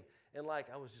came, and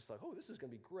I was just like, oh, this is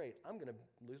going to be great. I'm going to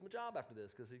lose my job after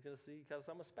this because he's going to see kind of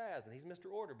some spaz, and he's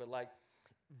Mr. Order. But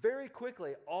very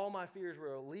quickly, all my fears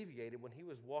were alleviated when he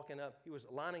was walking up. He was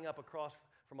lining up across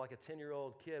from a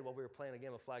 10-year-old kid while we were playing a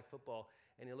game of flag football,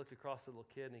 and he looked across the little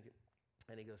kid,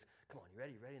 and he goes, come on, you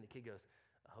ready? And the kid goes,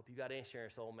 I hope you got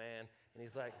insurance, old man. And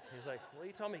he's like, what are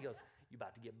you telling me? He goes, you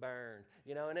about to get burned.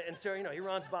 And so, he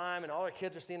runs by him, and all our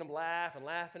kids are seeing him laugh and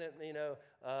laughing at,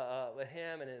 at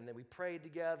him. And then we prayed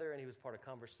together, and he was part of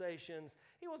conversations.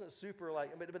 He wasn't super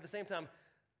but at the same time,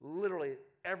 literally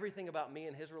everything about me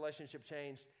and his relationship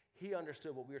changed. He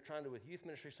understood what we were trying to do with youth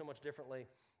ministry so much differently.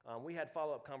 We had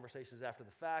follow-up conversations after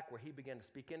the fact where he began to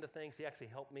speak into things. He actually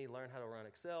helped me learn how to run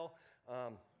Excel.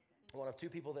 One of two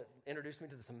people that introduced me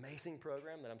to this amazing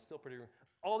program that I'm still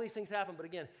all these things happen, but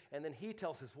again, and then he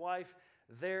tells his wife,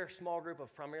 their small group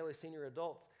of primarily senior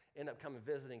adults end up coming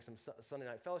visiting some Sunday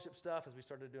night fellowship stuff as we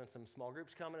started doing some small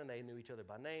groups coming, and they knew each other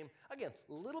by name. Again,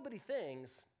 little bitty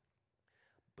things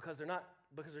because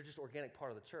they're just organic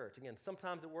part of the church. Again,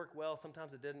 sometimes it worked well,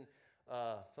 sometimes it didn't.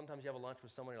 Sometimes you have a lunch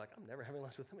with someone, you're like, I'm never having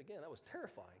lunch with them again. That was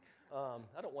terrifying.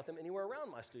 I don't want them anywhere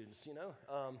around my students,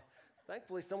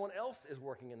 Thankfully, someone else is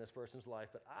working in this person's life,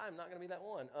 but I'm not going to be that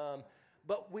one.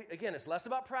 But again, it's less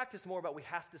about practice, more about we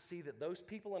have to see that those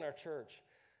people in our church,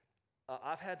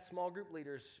 I've had small group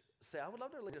leaders say, I would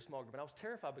love to lead a small group, and I was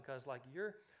terrified because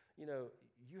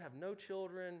you have no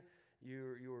children,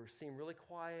 you seem really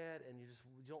quiet, and you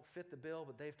don't fit the bill,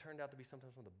 but they've turned out to be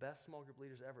sometimes one of the best small group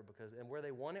leaders ever and where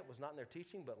they won it was not in their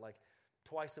teaching, but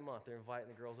twice a month they're inviting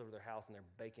the girls over to their house and they're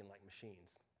baking like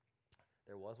machines.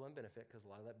 There was one benefit because a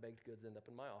lot of that baked goods end up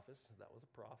in my office. That was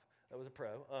a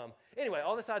pro. Anyway,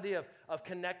 all this idea of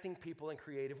connecting people in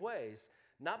creative ways.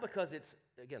 Not because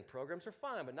programs are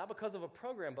fine, but not because of a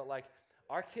program, but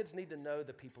our kids need to know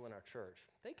the people in our church.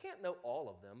 They can't know all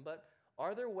of them, but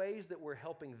are there ways that we're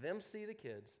helping them see the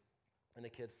kids and the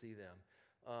kids see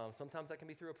them? Sometimes that can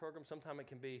be through a program. Sometimes it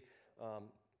can be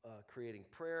creating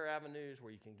prayer avenues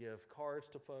where you can give cards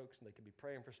to folks and they can be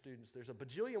praying for students. There's a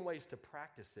bajillion ways to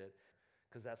practice it.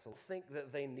 Because think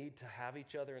that they need to have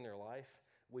each other in their life,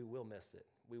 we will miss it.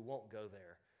 We won't go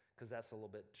there because that's a little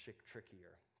bit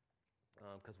trickier.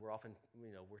 Because we're often,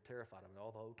 we're terrified of it.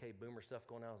 All the okay boomer stuff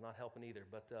going on is not helping either.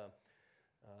 But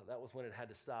that was when it had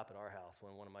to stop at our house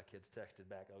when one of my kids texted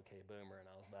back, okay boomer, and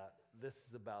I was this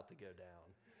is about to go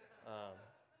down.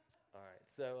 All right,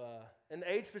 so in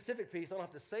the age-specific piece, I don't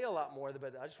have to say a lot more,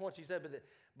 but I just want you to say,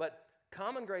 but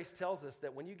Common Grace tells us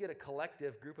that when you get a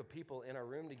collective group of people in a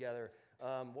room together,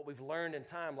 what we've learned in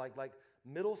time, like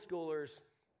middle schoolers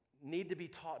need to be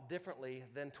taught differently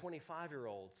than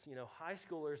 25-year-olds. High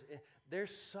schoolers,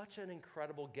 there's such an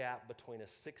incredible gap between a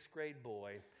 6th grade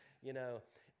boy,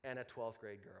 and a 12th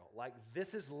grade girl.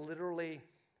 This is literally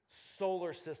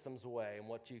solar systems away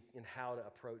in how to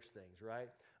approach things, right?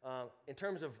 In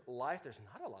terms of life, there's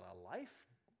not a lot of life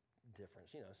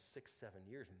difference, 6-7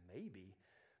 years maybe.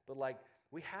 But like,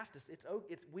 we have to,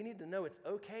 we need to know it's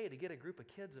okay to get a group of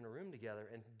kids in a room together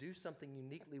and do something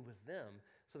uniquely with them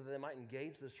so that they might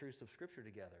engage the truths of Scripture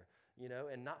together,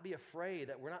 and not be afraid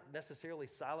that we're not necessarily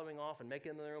siloing off and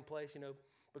making them their own place,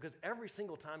 because every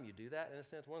single time you do that, in a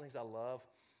sense, one of the things I love,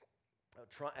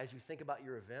 as you think about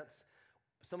your events,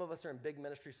 some of us are in big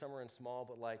ministry, some are in small,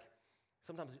 but like,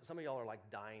 sometimes some of y'all are like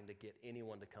dying to get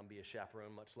anyone to come be a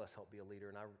chaperone, much less help be a leader,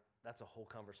 and that's a whole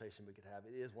conversation we could have.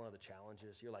 It is one of the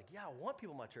challenges. You're like, yeah, I want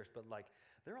people in my church, but like,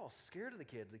 they're all scared of the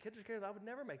kids. The kids are scared. I would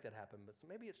never make that happen, but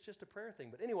maybe it's just a prayer thing.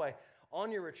 But anyway,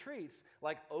 on your retreats,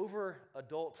 like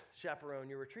over-adult chaperone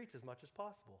your retreats as much as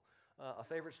possible. A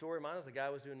favorite story of mine was a guy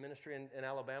who was doing ministry in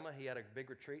Alabama. He had a big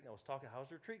retreat, and I was talking, how's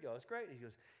the retreat go? It's great. He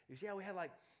goes, yeah, we had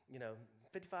like,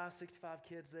 55, 65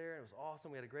 kids there. It was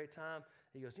awesome. We had a great time.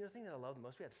 He goes, the thing that I love the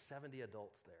most, we had 70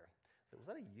 adults there. I said, was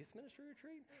that a youth ministry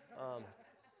retreat?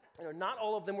 Not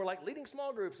all of them were like leading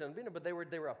small groups, but they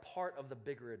were a part of the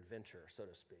bigger adventure, so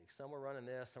to speak. Some were running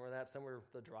this, some were that, some were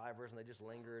the drivers, and they just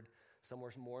lingered. Some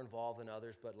were more involved than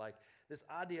others. But like this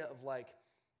idea of like,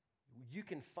 you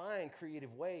can find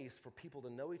creative ways for people to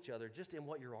know each other just in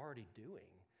what you're already doing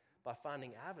by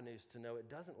finding avenues to know. It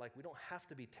doesn't, like, we don't have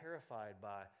to be terrified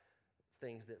by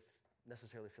things that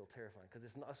necessarily feel terrifying, because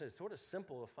it's sort of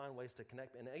simple to find ways to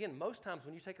connect. And again, most times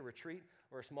when you take a retreat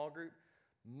or a small group,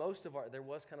 there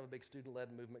was kind of a big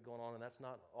student-led movement going on, and that's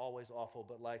not always awful,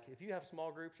 but like if you have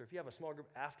small groups, or if you have a small group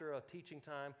after a teaching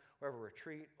time or have a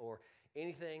retreat or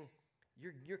anything,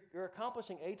 you're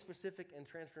accomplishing age-specific and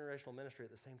transgenerational ministry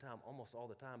at the same time almost all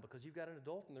the time, because you've got an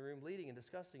adult in the room leading and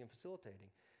discussing and facilitating.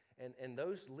 And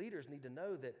those leaders need to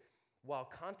know that while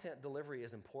content delivery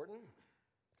is important,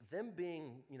 them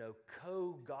being,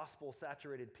 co-gospel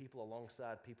saturated people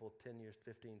alongside people 10 years,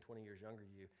 15, 20 years younger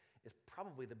than you is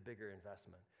probably the bigger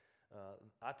investment.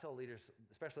 I tell leaders,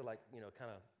 especially like,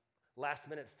 kind of last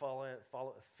minute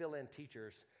fill-in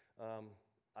teachers,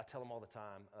 I tell them all the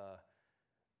time,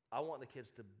 I want the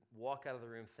kids to walk out of the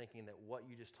room thinking that what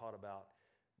you just taught about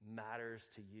matters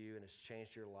to you and has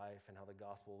changed your life, and how the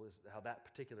gospel is, how that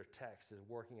particular text is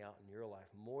working out in your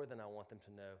life more than I want them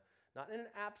to know. Not in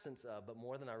an absence of, but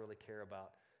more than I really care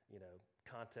about,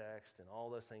 context and all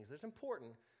those things. There's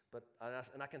important, but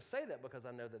I can say that because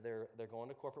I know that they're going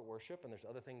to corporate worship and there's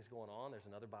other things going on. There's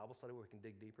another Bible study where we can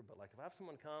dig deeper. But like if I have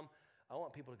someone come, I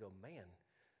want people to go, man,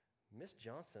 Miss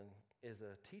Johnson is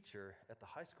a teacher at the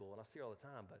high school, and I see her all the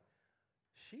time, but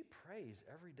she prays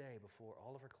every day before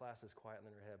all of her classes quieten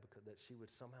in her head, because that she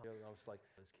would somehow, I was like,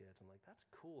 those kids, I'm like, that's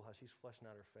cool how she's fleshing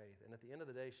out her faith. And at the end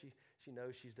of the day, she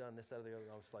knows she's done this, that, or the other.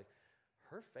 And I was like,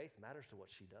 her faith matters to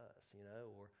what she does,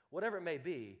 or whatever it may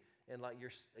be. And like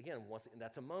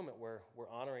that's a moment where we're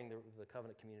honoring the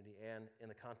covenant community, and in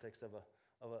the context of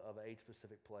an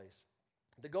age-specific place.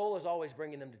 The goal is always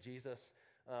bringing them to Jesus.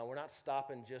 We're not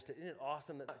stopping just, isn't it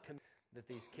awesome that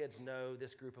these kids know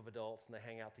this group of adults and they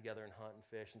hang out together and hunt and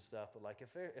fish and stuff. But like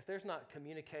if there's not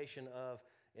communication of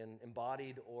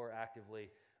embodied or actively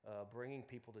bringing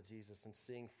people to Jesus and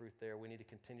seeing fruit there, we need to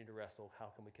continue to wrestle. How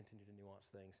can we continue to nuance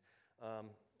things?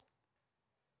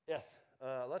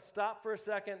 Let's stop for a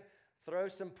second, throw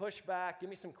some pushback, give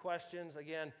me some questions.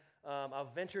 Again,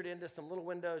 I've ventured into some little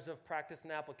windows of practice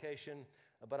and application,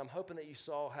 but I'm hoping that you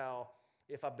saw how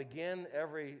if I begin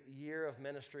every year of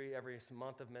ministry, every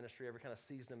month of ministry, every kind of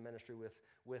season of ministry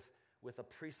with a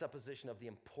presupposition of the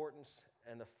importance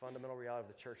and the fundamental reality of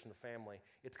the church and the family,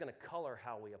 it's going to color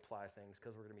how we apply things,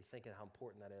 because we're going to be thinking how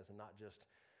important that is, and not just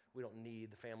we don't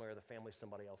need the family, or the family's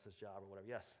somebody else's job or whatever.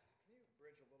 Yes? Can you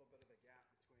bridge a little bit of the gap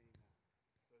between those centerpieces,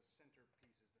 the family covenant,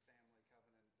 the family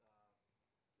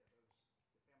covenant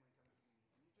community?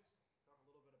 Can you just talk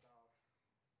a little bit about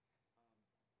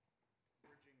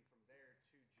bridging from there to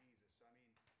Jesus? So I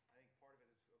mean, I think part of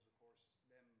it is of course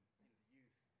them, the youth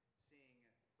seeing,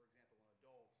 for example, an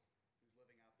adult who's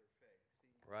living out their faith,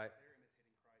 seeing right. they're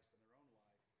imitating Christ in their own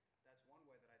life. That's one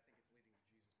way that I think it's leading to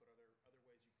Jesus. But are there other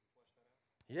ways you can flesh that out?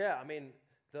 Yeah, I mean,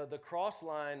 the cross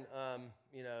line,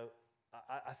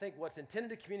 I think what's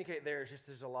intended to communicate there is just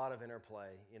there's a lot of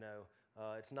interplay,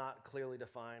 It's not clearly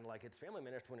defined like it's family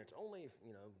ministry when it's only,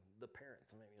 the parents.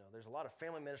 I mean, there's a lot of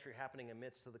family ministry happening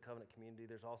amidst of the covenant community.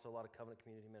 There's also a lot of covenant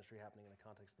community ministry happening in the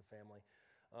context of the family.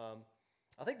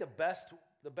 I think the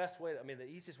best way, the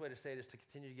easiest way to say it is to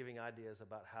continue giving ideas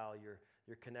about how you're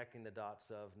connecting the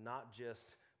dots of not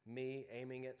just me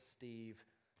aiming at Steve.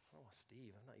 Oh,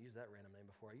 Steve, I've not used that random name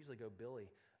before. I usually go Billy.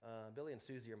 Billy and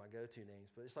Susie are my go-to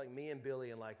names, but it's like me and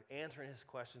Billy and like answering his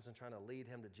questions and trying to lead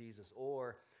him to Jesus,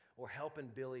 or helping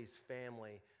Billy's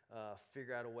family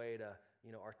figure out a way to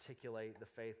articulate the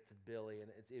faith to Billy.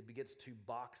 And it gets too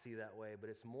boxy that way, but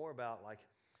it's more about like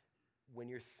when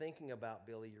you're thinking about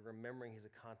Billy, you're remembering he's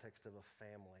a context of a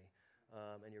family.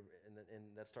 And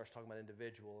that starts talking about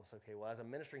individuals. Okay, well, as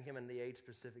I'm ministering him in the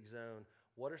age-specific zone,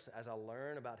 as I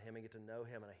learn about him and get to know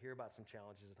him and I hear about some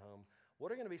challenges at home,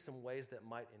 what are going to be some ways that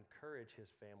might encourage his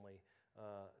family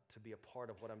to be a part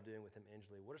of what I'm doing with him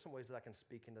individually? What are some ways that I can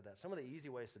speak into that? Some of the easy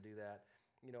ways to do that,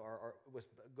 was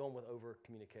going with over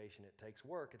communication. It takes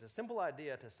work. It's a simple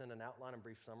idea to send an outline and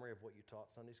brief summary of what you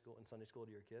taught Sunday school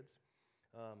to your kids.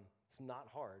 It's not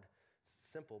hard. It's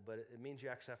simple, but it means you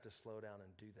actually have to slow down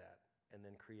and do that, and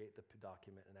then create the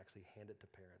document and actually hand it to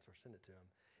parents or send it to them.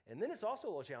 And then it's also a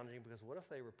little challenging because what if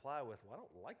they reply with, well, I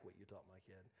don't like what you taught my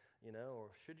kid, or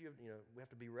should you, we have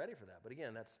to be ready for that. But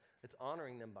again, it's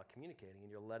honoring them by communicating, and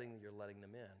you're letting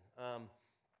them in.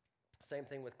 Same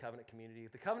thing with covenant community.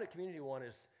 The covenant community one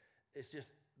is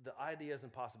just the ideas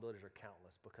and possibilities are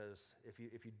countless, because if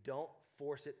you don't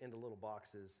force it into little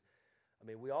boxes,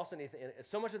 we also need to, and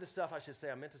so much of this stuff,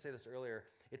 I meant to say this earlier,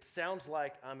 it sounds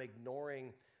like I'm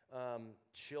ignoring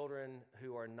children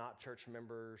who are not church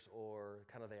members or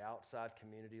kind of the outside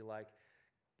community. Like,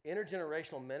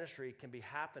 intergenerational ministry can be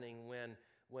happening when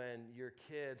your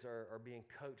kids are being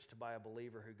coached by a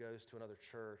believer who goes to another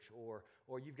church, or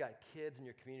you've got kids in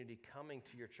your community coming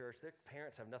to your church. Their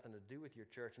parents have nothing to do with your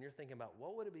church, and you're thinking about,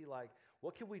 what would it be like?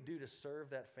 What could we do to serve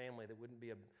that family that wouldn't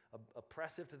be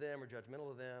oppressive to them or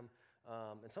judgmental to them?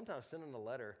 And sometimes sending a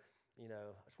letter, I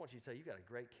just want you to say, you got a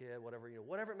great kid, whatever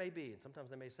it may be. And sometimes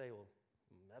they may say, well,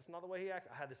 that's not the way he acts.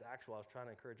 I was trying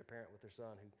to encourage a parent with their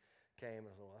son who came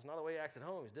and said, well, that's not the way he acts at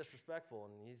home. He's disrespectful,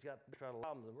 and he's got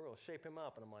problems, and we're going to shape him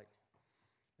up. And I'm like,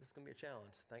 this is going to be a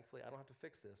challenge. Thankfully, I don't have to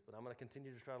fix this, but I'm going to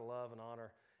continue to try to love and honor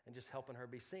and just helping her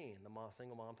be seen, the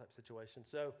single mom type situation.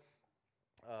 So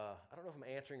I don't know if I'm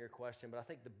answering your question, but I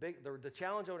think the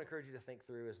challenge I would encourage you to think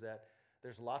through is that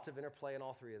there's lots of interplay in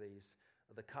all three of these.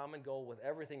 The common goal with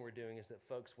everything we're doing is that,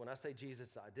 folks, when I say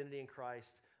Jesus, identity in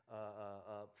Christ,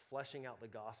 fleshing out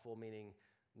the gospel, meaning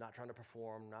not trying to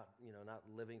perform, not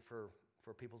living for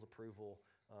people's approval,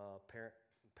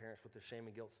 parents with their shame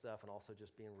and guilt stuff, and also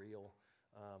just being real,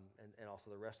 and also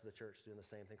the rest of the church doing the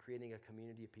same thing, creating a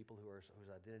community of people whose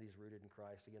identity is rooted in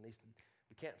Christ. Again,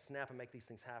 we can't snap and make these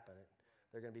things happen.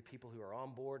 There are going to be people who are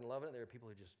on board and loving it. There are people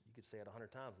who just, you could say it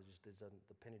 100 times,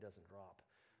 the penny doesn't drop.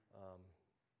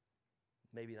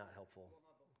 Maybe not helpful. Well,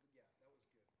 that was good.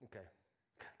 Okay.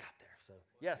 Got there. So,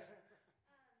 yes. So, kind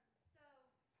of speaking to the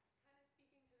idea of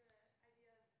including parents and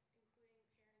more adult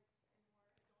chaperones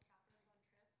on trips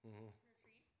Mm-hmm. and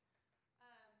retreats, I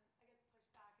guess push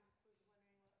back and just was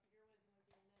wondering what your wisdom would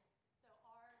be in this. So,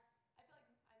 I feel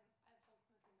like I have folks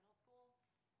mostly middle school,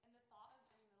 and the thought of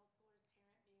any middle schooler's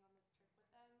parent being on this trip with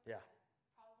them, Yeah.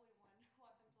 would probably one,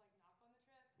 want them to like knock on the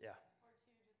trip, Yeah. or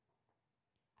two, just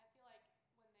I feel like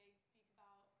when they speak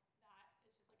about that,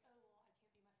 it's just like, oh well, I can't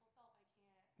be my full self, I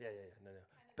can't. Yeah. No.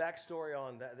 Kind of Backstory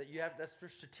on that you have, that's the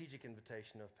strategic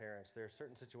invitation of parents. There are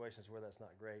certain situations where that's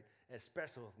not great,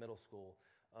 especially with middle school.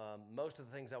 Most of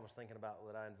the things I was thinking about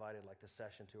that I invited, like the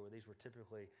session tour, these were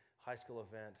typically high school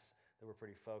events that were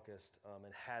pretty focused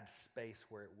and had space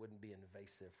where it wouldn't be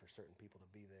invasive for certain people to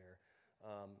be there.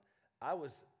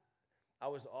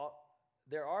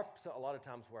 There are a lot of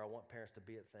times where I want parents to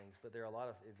be at things, but there are a lot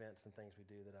of events and things we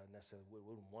do that I necessarily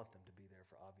wouldn't want them to be there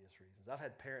for obvious reasons. I've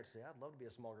had parents say, I'd love to be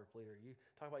a small group leader. You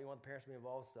talk about you want the parents to be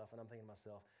involved in stuff, and I'm thinking to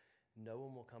myself, no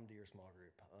one will come to your small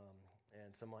group,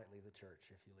 and some might leave the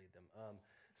church if you lead them.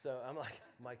 So I'm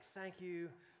like, thank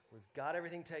you. We've got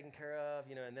everything taken care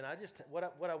of, and then what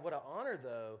I honor,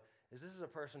 though, is this is a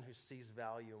person who sees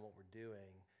value in what we're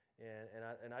doing.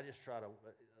 And I just try to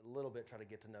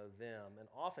get to know them. And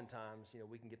oftentimes,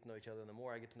 we can get to know each other. And the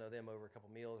more I get to know them over a couple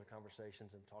meals or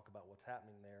conversations and talk about what's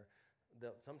happening there,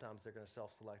 sometimes they're going to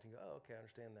self-select and go, oh, okay, I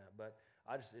understand that. But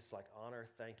it's like honor,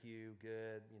 thank you,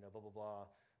 good, blah, blah, blah.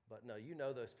 But no,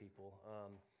 those people.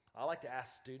 I like to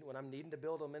ask students, when I'm needing to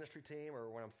build a ministry team or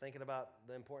when I'm thinking about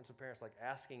the importance of parents, like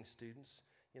asking students,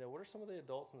 what are some of the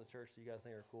adults in the church that you guys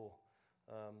think are cool?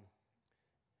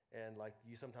 And like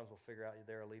you sometimes will figure out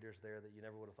there are leaders there that you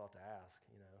never would have thought to ask,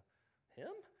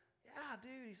 Him? Yeah,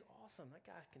 dude, he's awesome. That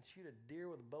guy can shoot a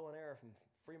deer with a bow and arrow from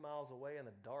 3 miles away in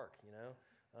the dark,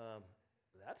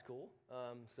 That's cool.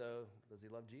 So does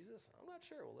he love Jesus? I'm not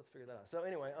sure. Well, let's figure that out. So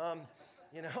anyway,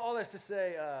 all this to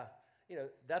say,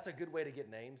 that's a good way to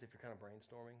get names if you're kind of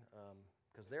brainstorming,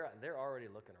 because they're already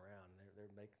looking around.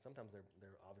 Sometimes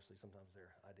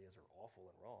their ideas are awful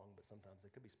and wrong, but sometimes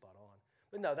they could be spot on.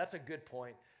 But no, that's a good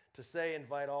point to say.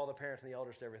 Invite all the parents and the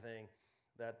elders to everything.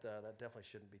 That definitely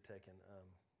shouldn't be taken.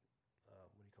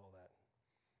 What do you call that?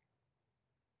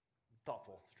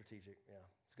 Thoughtful, strategic. Yeah,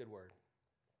 it's a good word.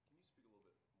 Can you speak a little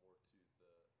bit more to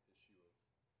the issue of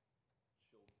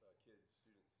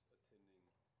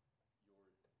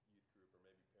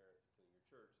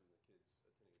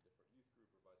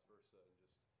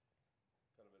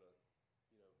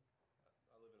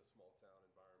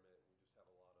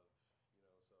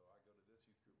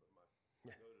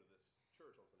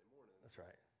That's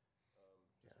right.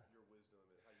 Just your wisdom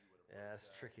and how you would approach Yeah,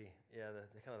 it's that. tricky. Yeah,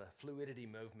 the kind of the fluidity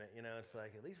movement, it's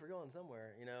like, at least we're going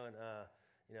somewhere, and, Well,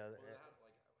 then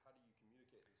how do you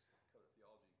communicate this code of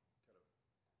theology kind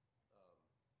of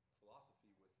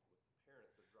philosophy with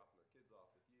parents that are dropping their kids off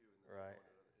with you, and then Right. going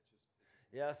to another,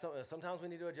 yeah, sometimes we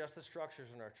need to adjust the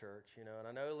structures in our church, and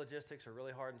I know logistics are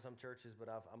really hard in some churches, but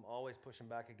I'm always pushing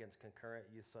back against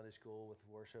concurrent youth Sunday school with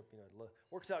worship. It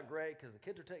works out great because the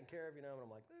kids are taken care of, and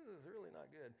I'm like, this is really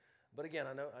not good. But again,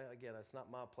 it's not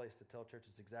my place to tell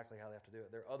churches exactly how they have to do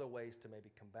it. There are other ways to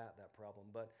maybe combat that problem.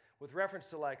 But with reference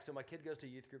to so my kid goes to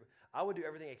youth group, I would do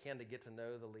everything I can to get to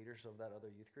know the leaders of that other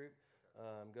youth group,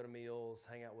 go to meals,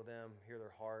 hang out with them, hear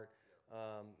their heart.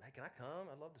 Hey, can I come?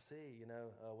 I'd love to see,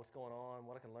 what's going on,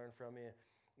 what I can learn from you.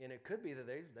 And it could be that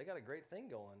they got a great thing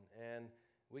going, and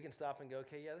we can stop and go,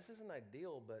 okay, yeah, this isn't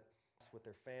ideal, but with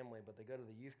their family, but they go to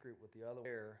the youth group with the other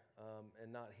there,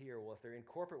 and not here. Well, if they're in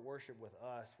corporate worship with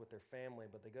us, with their family,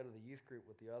 but they go to the youth group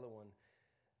with the other one,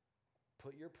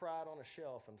 put your pride on a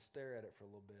shelf and stare at it for a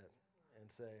little bit and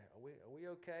say, are we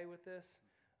okay with this?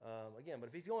 Again, but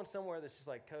if he's going somewhere that's just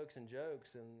like Cokes and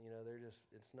jokes and,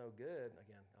 it's no good.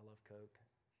 Again, I love Coke,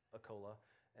 a cola,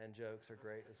 and jokes are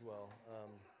great as well.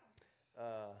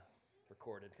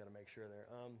 Recorded, got to make sure there.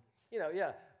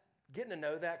 Yeah, getting to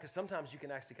know that, because sometimes you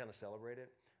can actually kind of celebrate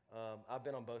it. I've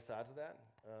been on both sides of that,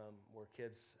 where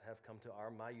kids have come to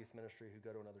my youth ministry who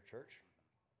go to another church.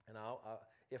 And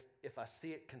if I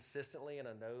see it consistently and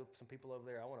I know some people over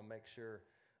there, I want to make sure.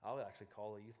 I'll actually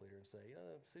call the youth leader and say,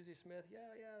 Susie Smith, the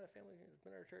family has been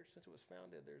in our church since it was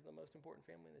founded. They're the most important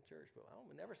family in the church, but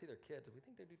we never see their kids. We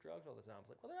think they do drugs all the time.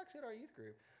 It's like, well, they're actually at our youth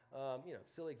group.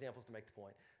 Silly examples to make the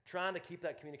point. Trying to keep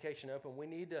that communication open. We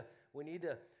need to.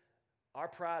 Our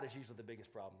pride is usually the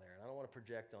biggest problem there, and I don't want to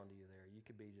project onto you there. You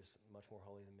could be just much more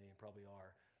holy than me, and probably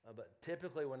are. But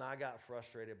typically, when I got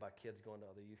frustrated by kids going to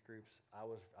other youth groups, I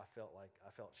felt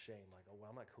shame, like, oh, well,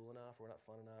 I'm not cool enough, or we're not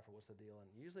fun enough, or what's the deal? And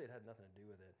usually, it had nothing to do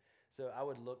with it. So I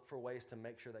would look for ways to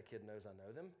make sure that kid knows I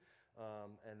know them,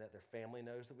 and that their family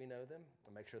knows that we know them,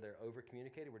 and make sure they're over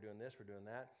communicated. We're doing this, we're doing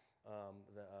that,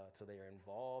 so they are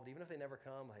involved, even if they never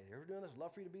come. Hey, you're doing this.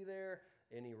 Love for you to be there.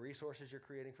 Any resources you're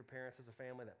creating for parents as a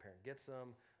family, that parent gets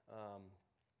them,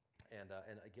 and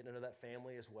getting into that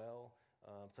family as well.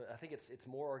 So I think it's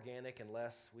more organic and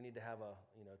less. We need to have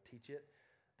teach it.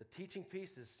 The teaching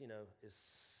piece is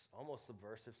almost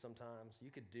subversive sometimes. You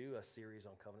could do a series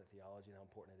on covenant theology and how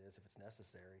important it is if it's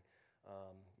necessary.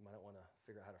 You might not want to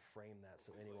figure out how to frame that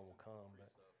so anyone will come.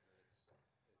 But it's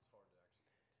hard to actually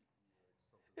teach.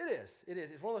 It is.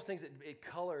 It's one of those things that it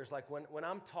colors. Like when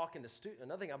I'm talking to students,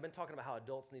 another thing, I've been talking about how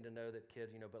adults need to know that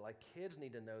kids, but like kids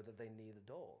need to know that they need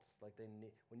adults. Like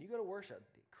when you go to worship,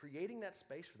 creating that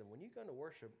space for them. When you go into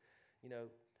worship,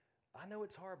 I know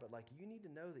it's hard, but like you need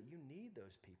to know that you need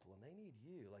those people and they need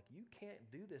you. Like you can't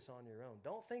do this on your own.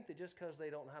 Don't think that just because they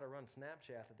don't know how to run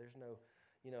Snapchat that there's no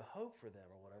hope for them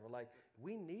or whatever. Like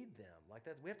we need them. Like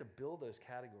that, we have to build those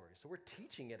categories. So we're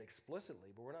teaching it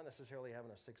explicitly, but we're not necessarily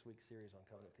having a 6-week series on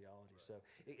covenant theology. So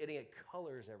it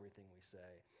colors everything we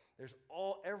say.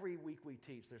 Every week we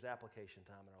teach, there's application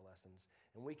time in our lessons,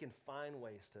 and we can find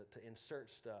ways to insert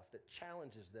stuff that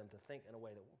challenges them to think in a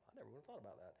way that I never would have thought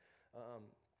about that.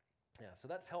 So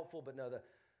that's helpful. But no,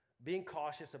 being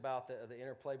cautious about the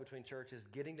interplay between churches,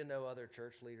 getting to know other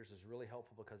church leaders is really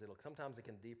helpful because sometimes it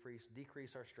can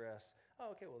decrease our stress.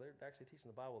 Oh, okay, well, they're actually teaching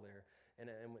the Bible there. And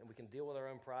we can deal with our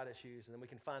own pride issues, and then we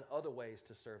can find other ways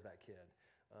to serve that kid.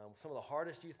 Some of the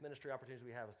hardest youth ministry opportunities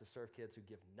we have is to serve kids who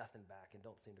give nothing back and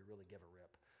don't seem to really give a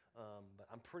rip. But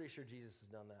I'm pretty sure Jesus has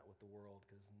done that with the world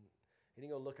because he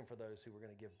didn't go looking for those who were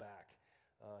going to give back.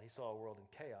 He saw a world in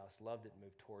chaos, loved it, and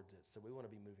moved towards it. So we want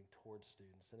to be moving towards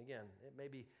students. And again,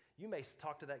 you may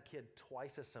talk to that kid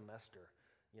twice a semester,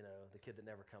 the kid that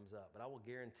never comes up. But I will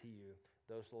guarantee you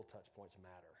those little touch points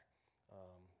matter.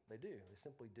 They do. They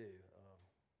simply do.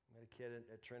 We had a kid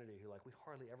at Trinity who, we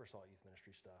hardly ever saw youth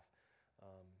ministry stuff.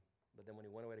 But then when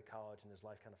he went away to college and his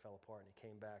life kind of fell apart and he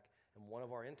came back, and one of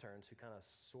our interns who kind of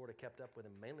sort of kept up with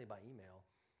him mainly by email,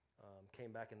 came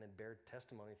back and then bared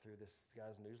testimony through this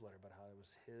guy's newsletter about how it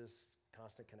was his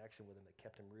constant connection with him that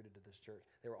kept him rooted to this church.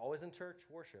 They were always in church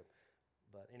worship,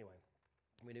 but anyway,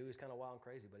 we knew he was kind of wild and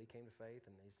crazy, but he came to faith,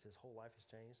 and his whole life has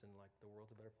changed, and the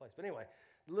world's a better place. But anyway,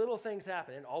 little things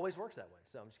happen, and it always works that way,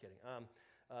 so I'm just kidding.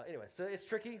 Anyway, so it's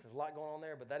tricky. There's a lot going on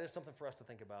there, but that is something for us to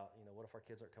think about. What if our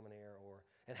kids aren't coming here,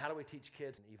 and how do we teach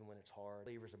kids, even when it's hard,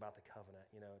 believers about the covenant?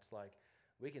 It's like,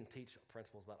 we can teach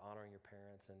principles about honoring your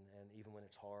parents, and even when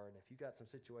it's hard. If you got some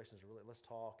situations, let's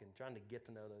talk and trying to get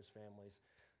to know those families.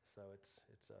 So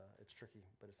it's tricky,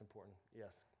 but it's important.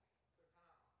 Yes. So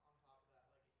kind of on top of that,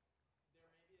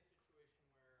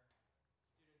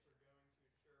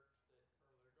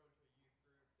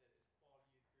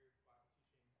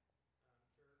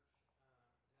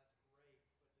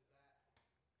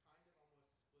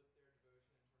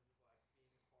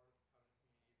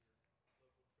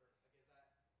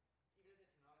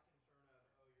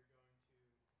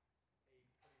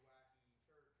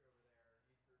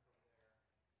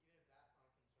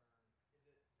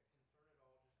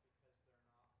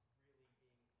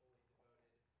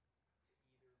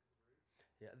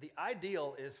 Yeah, the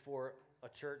ideal is for a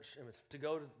church to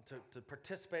go to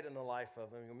participate in the life of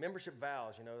membership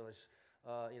vows.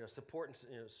 Support and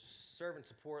serve and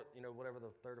support. Whatever the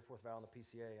third or fourth vow in the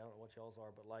PCA. I don't know what y'all's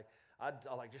are, but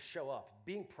I like just show up.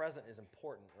 Being present is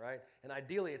important, right? And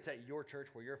ideally, it's at your church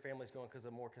where your family's going because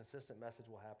a more consistent message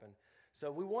will happen.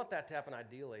 So we want that to happen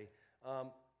ideally.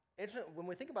 When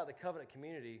we think about the covenant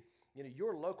community,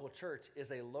 your local church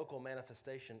is a local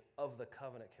manifestation of the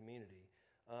covenant community.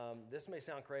 This may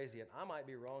sound crazy, and I might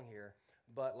be wrong here,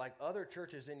 but like other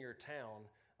churches in your town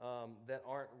that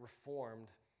aren't reformed,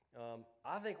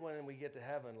 I think when we get to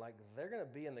heaven, like they're going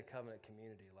to be in the covenant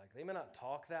community. Like they may not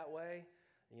talk that way.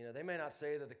 They may not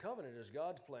say that the covenant is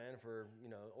God's plan for,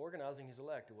 organizing his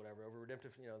elect or whatever over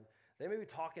redemptive, they may be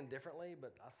talking differently,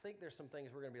 but I think there's some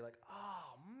things we're going to be like,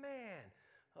 oh man,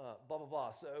 blah, blah,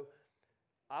 blah. So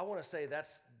I want to say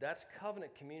that's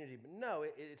covenant community, but no,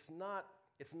 it's not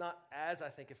as, I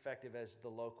think, effective as the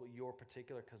local, your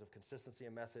particular, because of consistency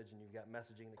of message, and you've got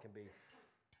messaging that can be,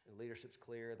 leadership's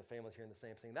clear, the family's hearing the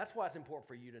same thing. That's why it's important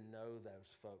for you to know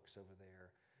those folks over there,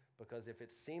 because if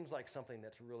it seems like something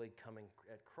that's really coming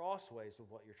at crossways with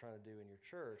what you're trying to do in your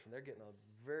church, and they're getting a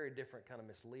very different kind of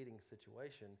misleading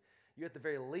situation, you at the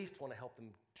very least want to help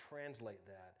them translate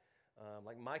that.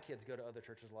 Like my kids go to other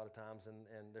churches a lot of times,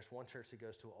 and there's one church he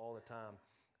goes to all the time,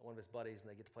 one of his buddies, and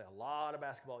they get to play a lot of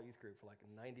basketball at youth group for like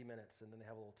 90 minutes, and then they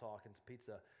have a little talk and some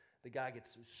pizza. The guy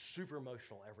gets super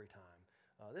emotional every time.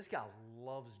 This guy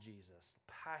loves Jesus,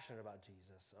 passionate about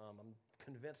Jesus. I'm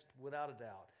convinced without a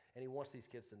doubt, and he wants these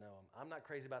kids to know him. I'm not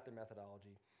crazy about their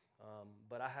methodology,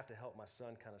 but I have to help my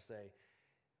son kind of say,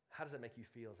 how does that make you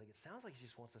feel? It's like, it sounds like he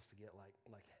just wants us to get like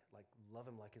love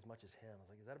him like as much as him. I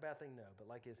was like, is that a bad thing? No, but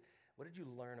what did you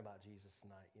learn about Jesus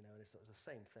tonight? And it's the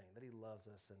same thing, that he loves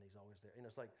us and he's always there.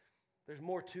 It's like, there's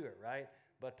more to it, right?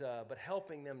 But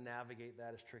helping them navigate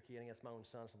that is tricky. I guess my own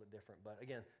son's a little bit different. But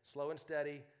again, slow and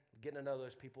steady, getting to know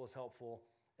those people is helpful.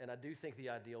 And I do think the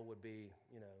ideal would be,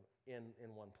 in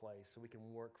one place. So we can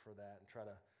work for that and try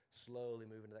to slowly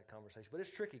move into that conversation. But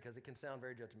it's tricky because it can sound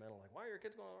very judgmental, like, why are your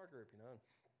kids going to our group,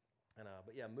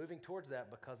 But yeah, moving towards that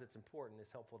because it's important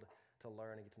is helpful to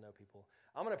learn and get to know people.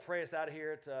 I'm going to pray us out of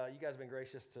here. You guys have been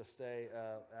gracious to stay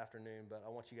afternoon, but I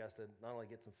want you guys to not only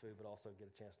get some food, but also get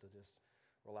a chance to just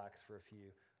relax for a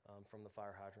few from the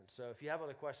fire hydrant. So if you have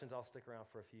other questions, I'll stick around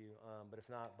for a few. But if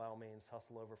not, by all means,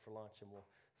 hustle over for lunch, and we'll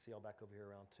see y'all back over here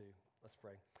around 2. Let's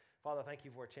pray. Father, thank you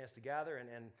for a chance to gather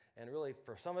and really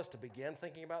for some of us to begin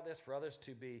thinking about this, for others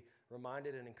to be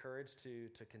reminded and encouraged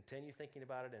to continue thinking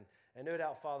about it. And no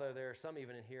doubt, Father, there are some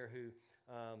even in here who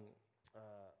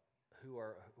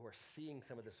are seeing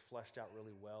some of this fleshed out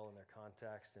really well in their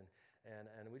context, and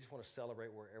we just want to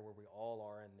celebrate wherever we all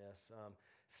are in this.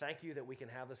 Thank you that we can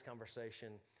have this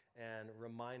conversation and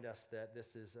remind us that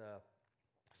this is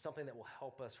something that will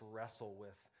help us wrestle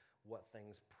with what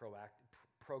things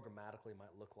programmatically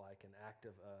might look like and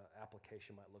active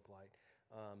application might look like.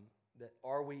 That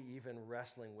are we even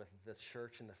wrestling with the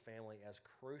church and the family as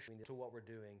crucial to what we're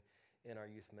doing in our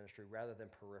youth ministry rather than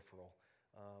peripheral?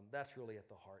 That's really at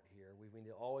the heart here. We need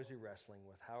to always be wrestling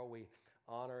with how are we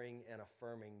honoring and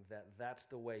affirming that that's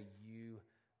the way you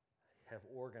have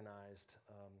organized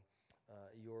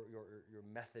your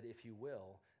method, if you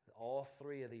will. All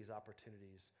 3 of these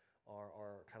opportunities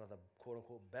are kind of the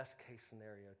quote-unquote best case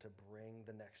scenario to bring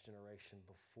the next generation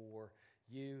before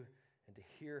you and to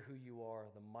hear who you are,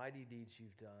 the mighty deeds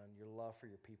you've done, your love for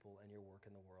your people, and your work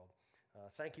in the world.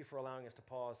 Thank you for allowing us to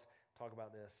pause, talk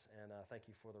about this, and thank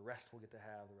you for the rest we'll get to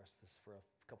have the rest of this for a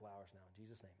couple hours now. In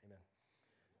Jesus' name, amen.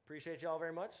 Appreciate y'all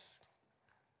very much.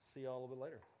 See y'all a little bit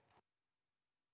later.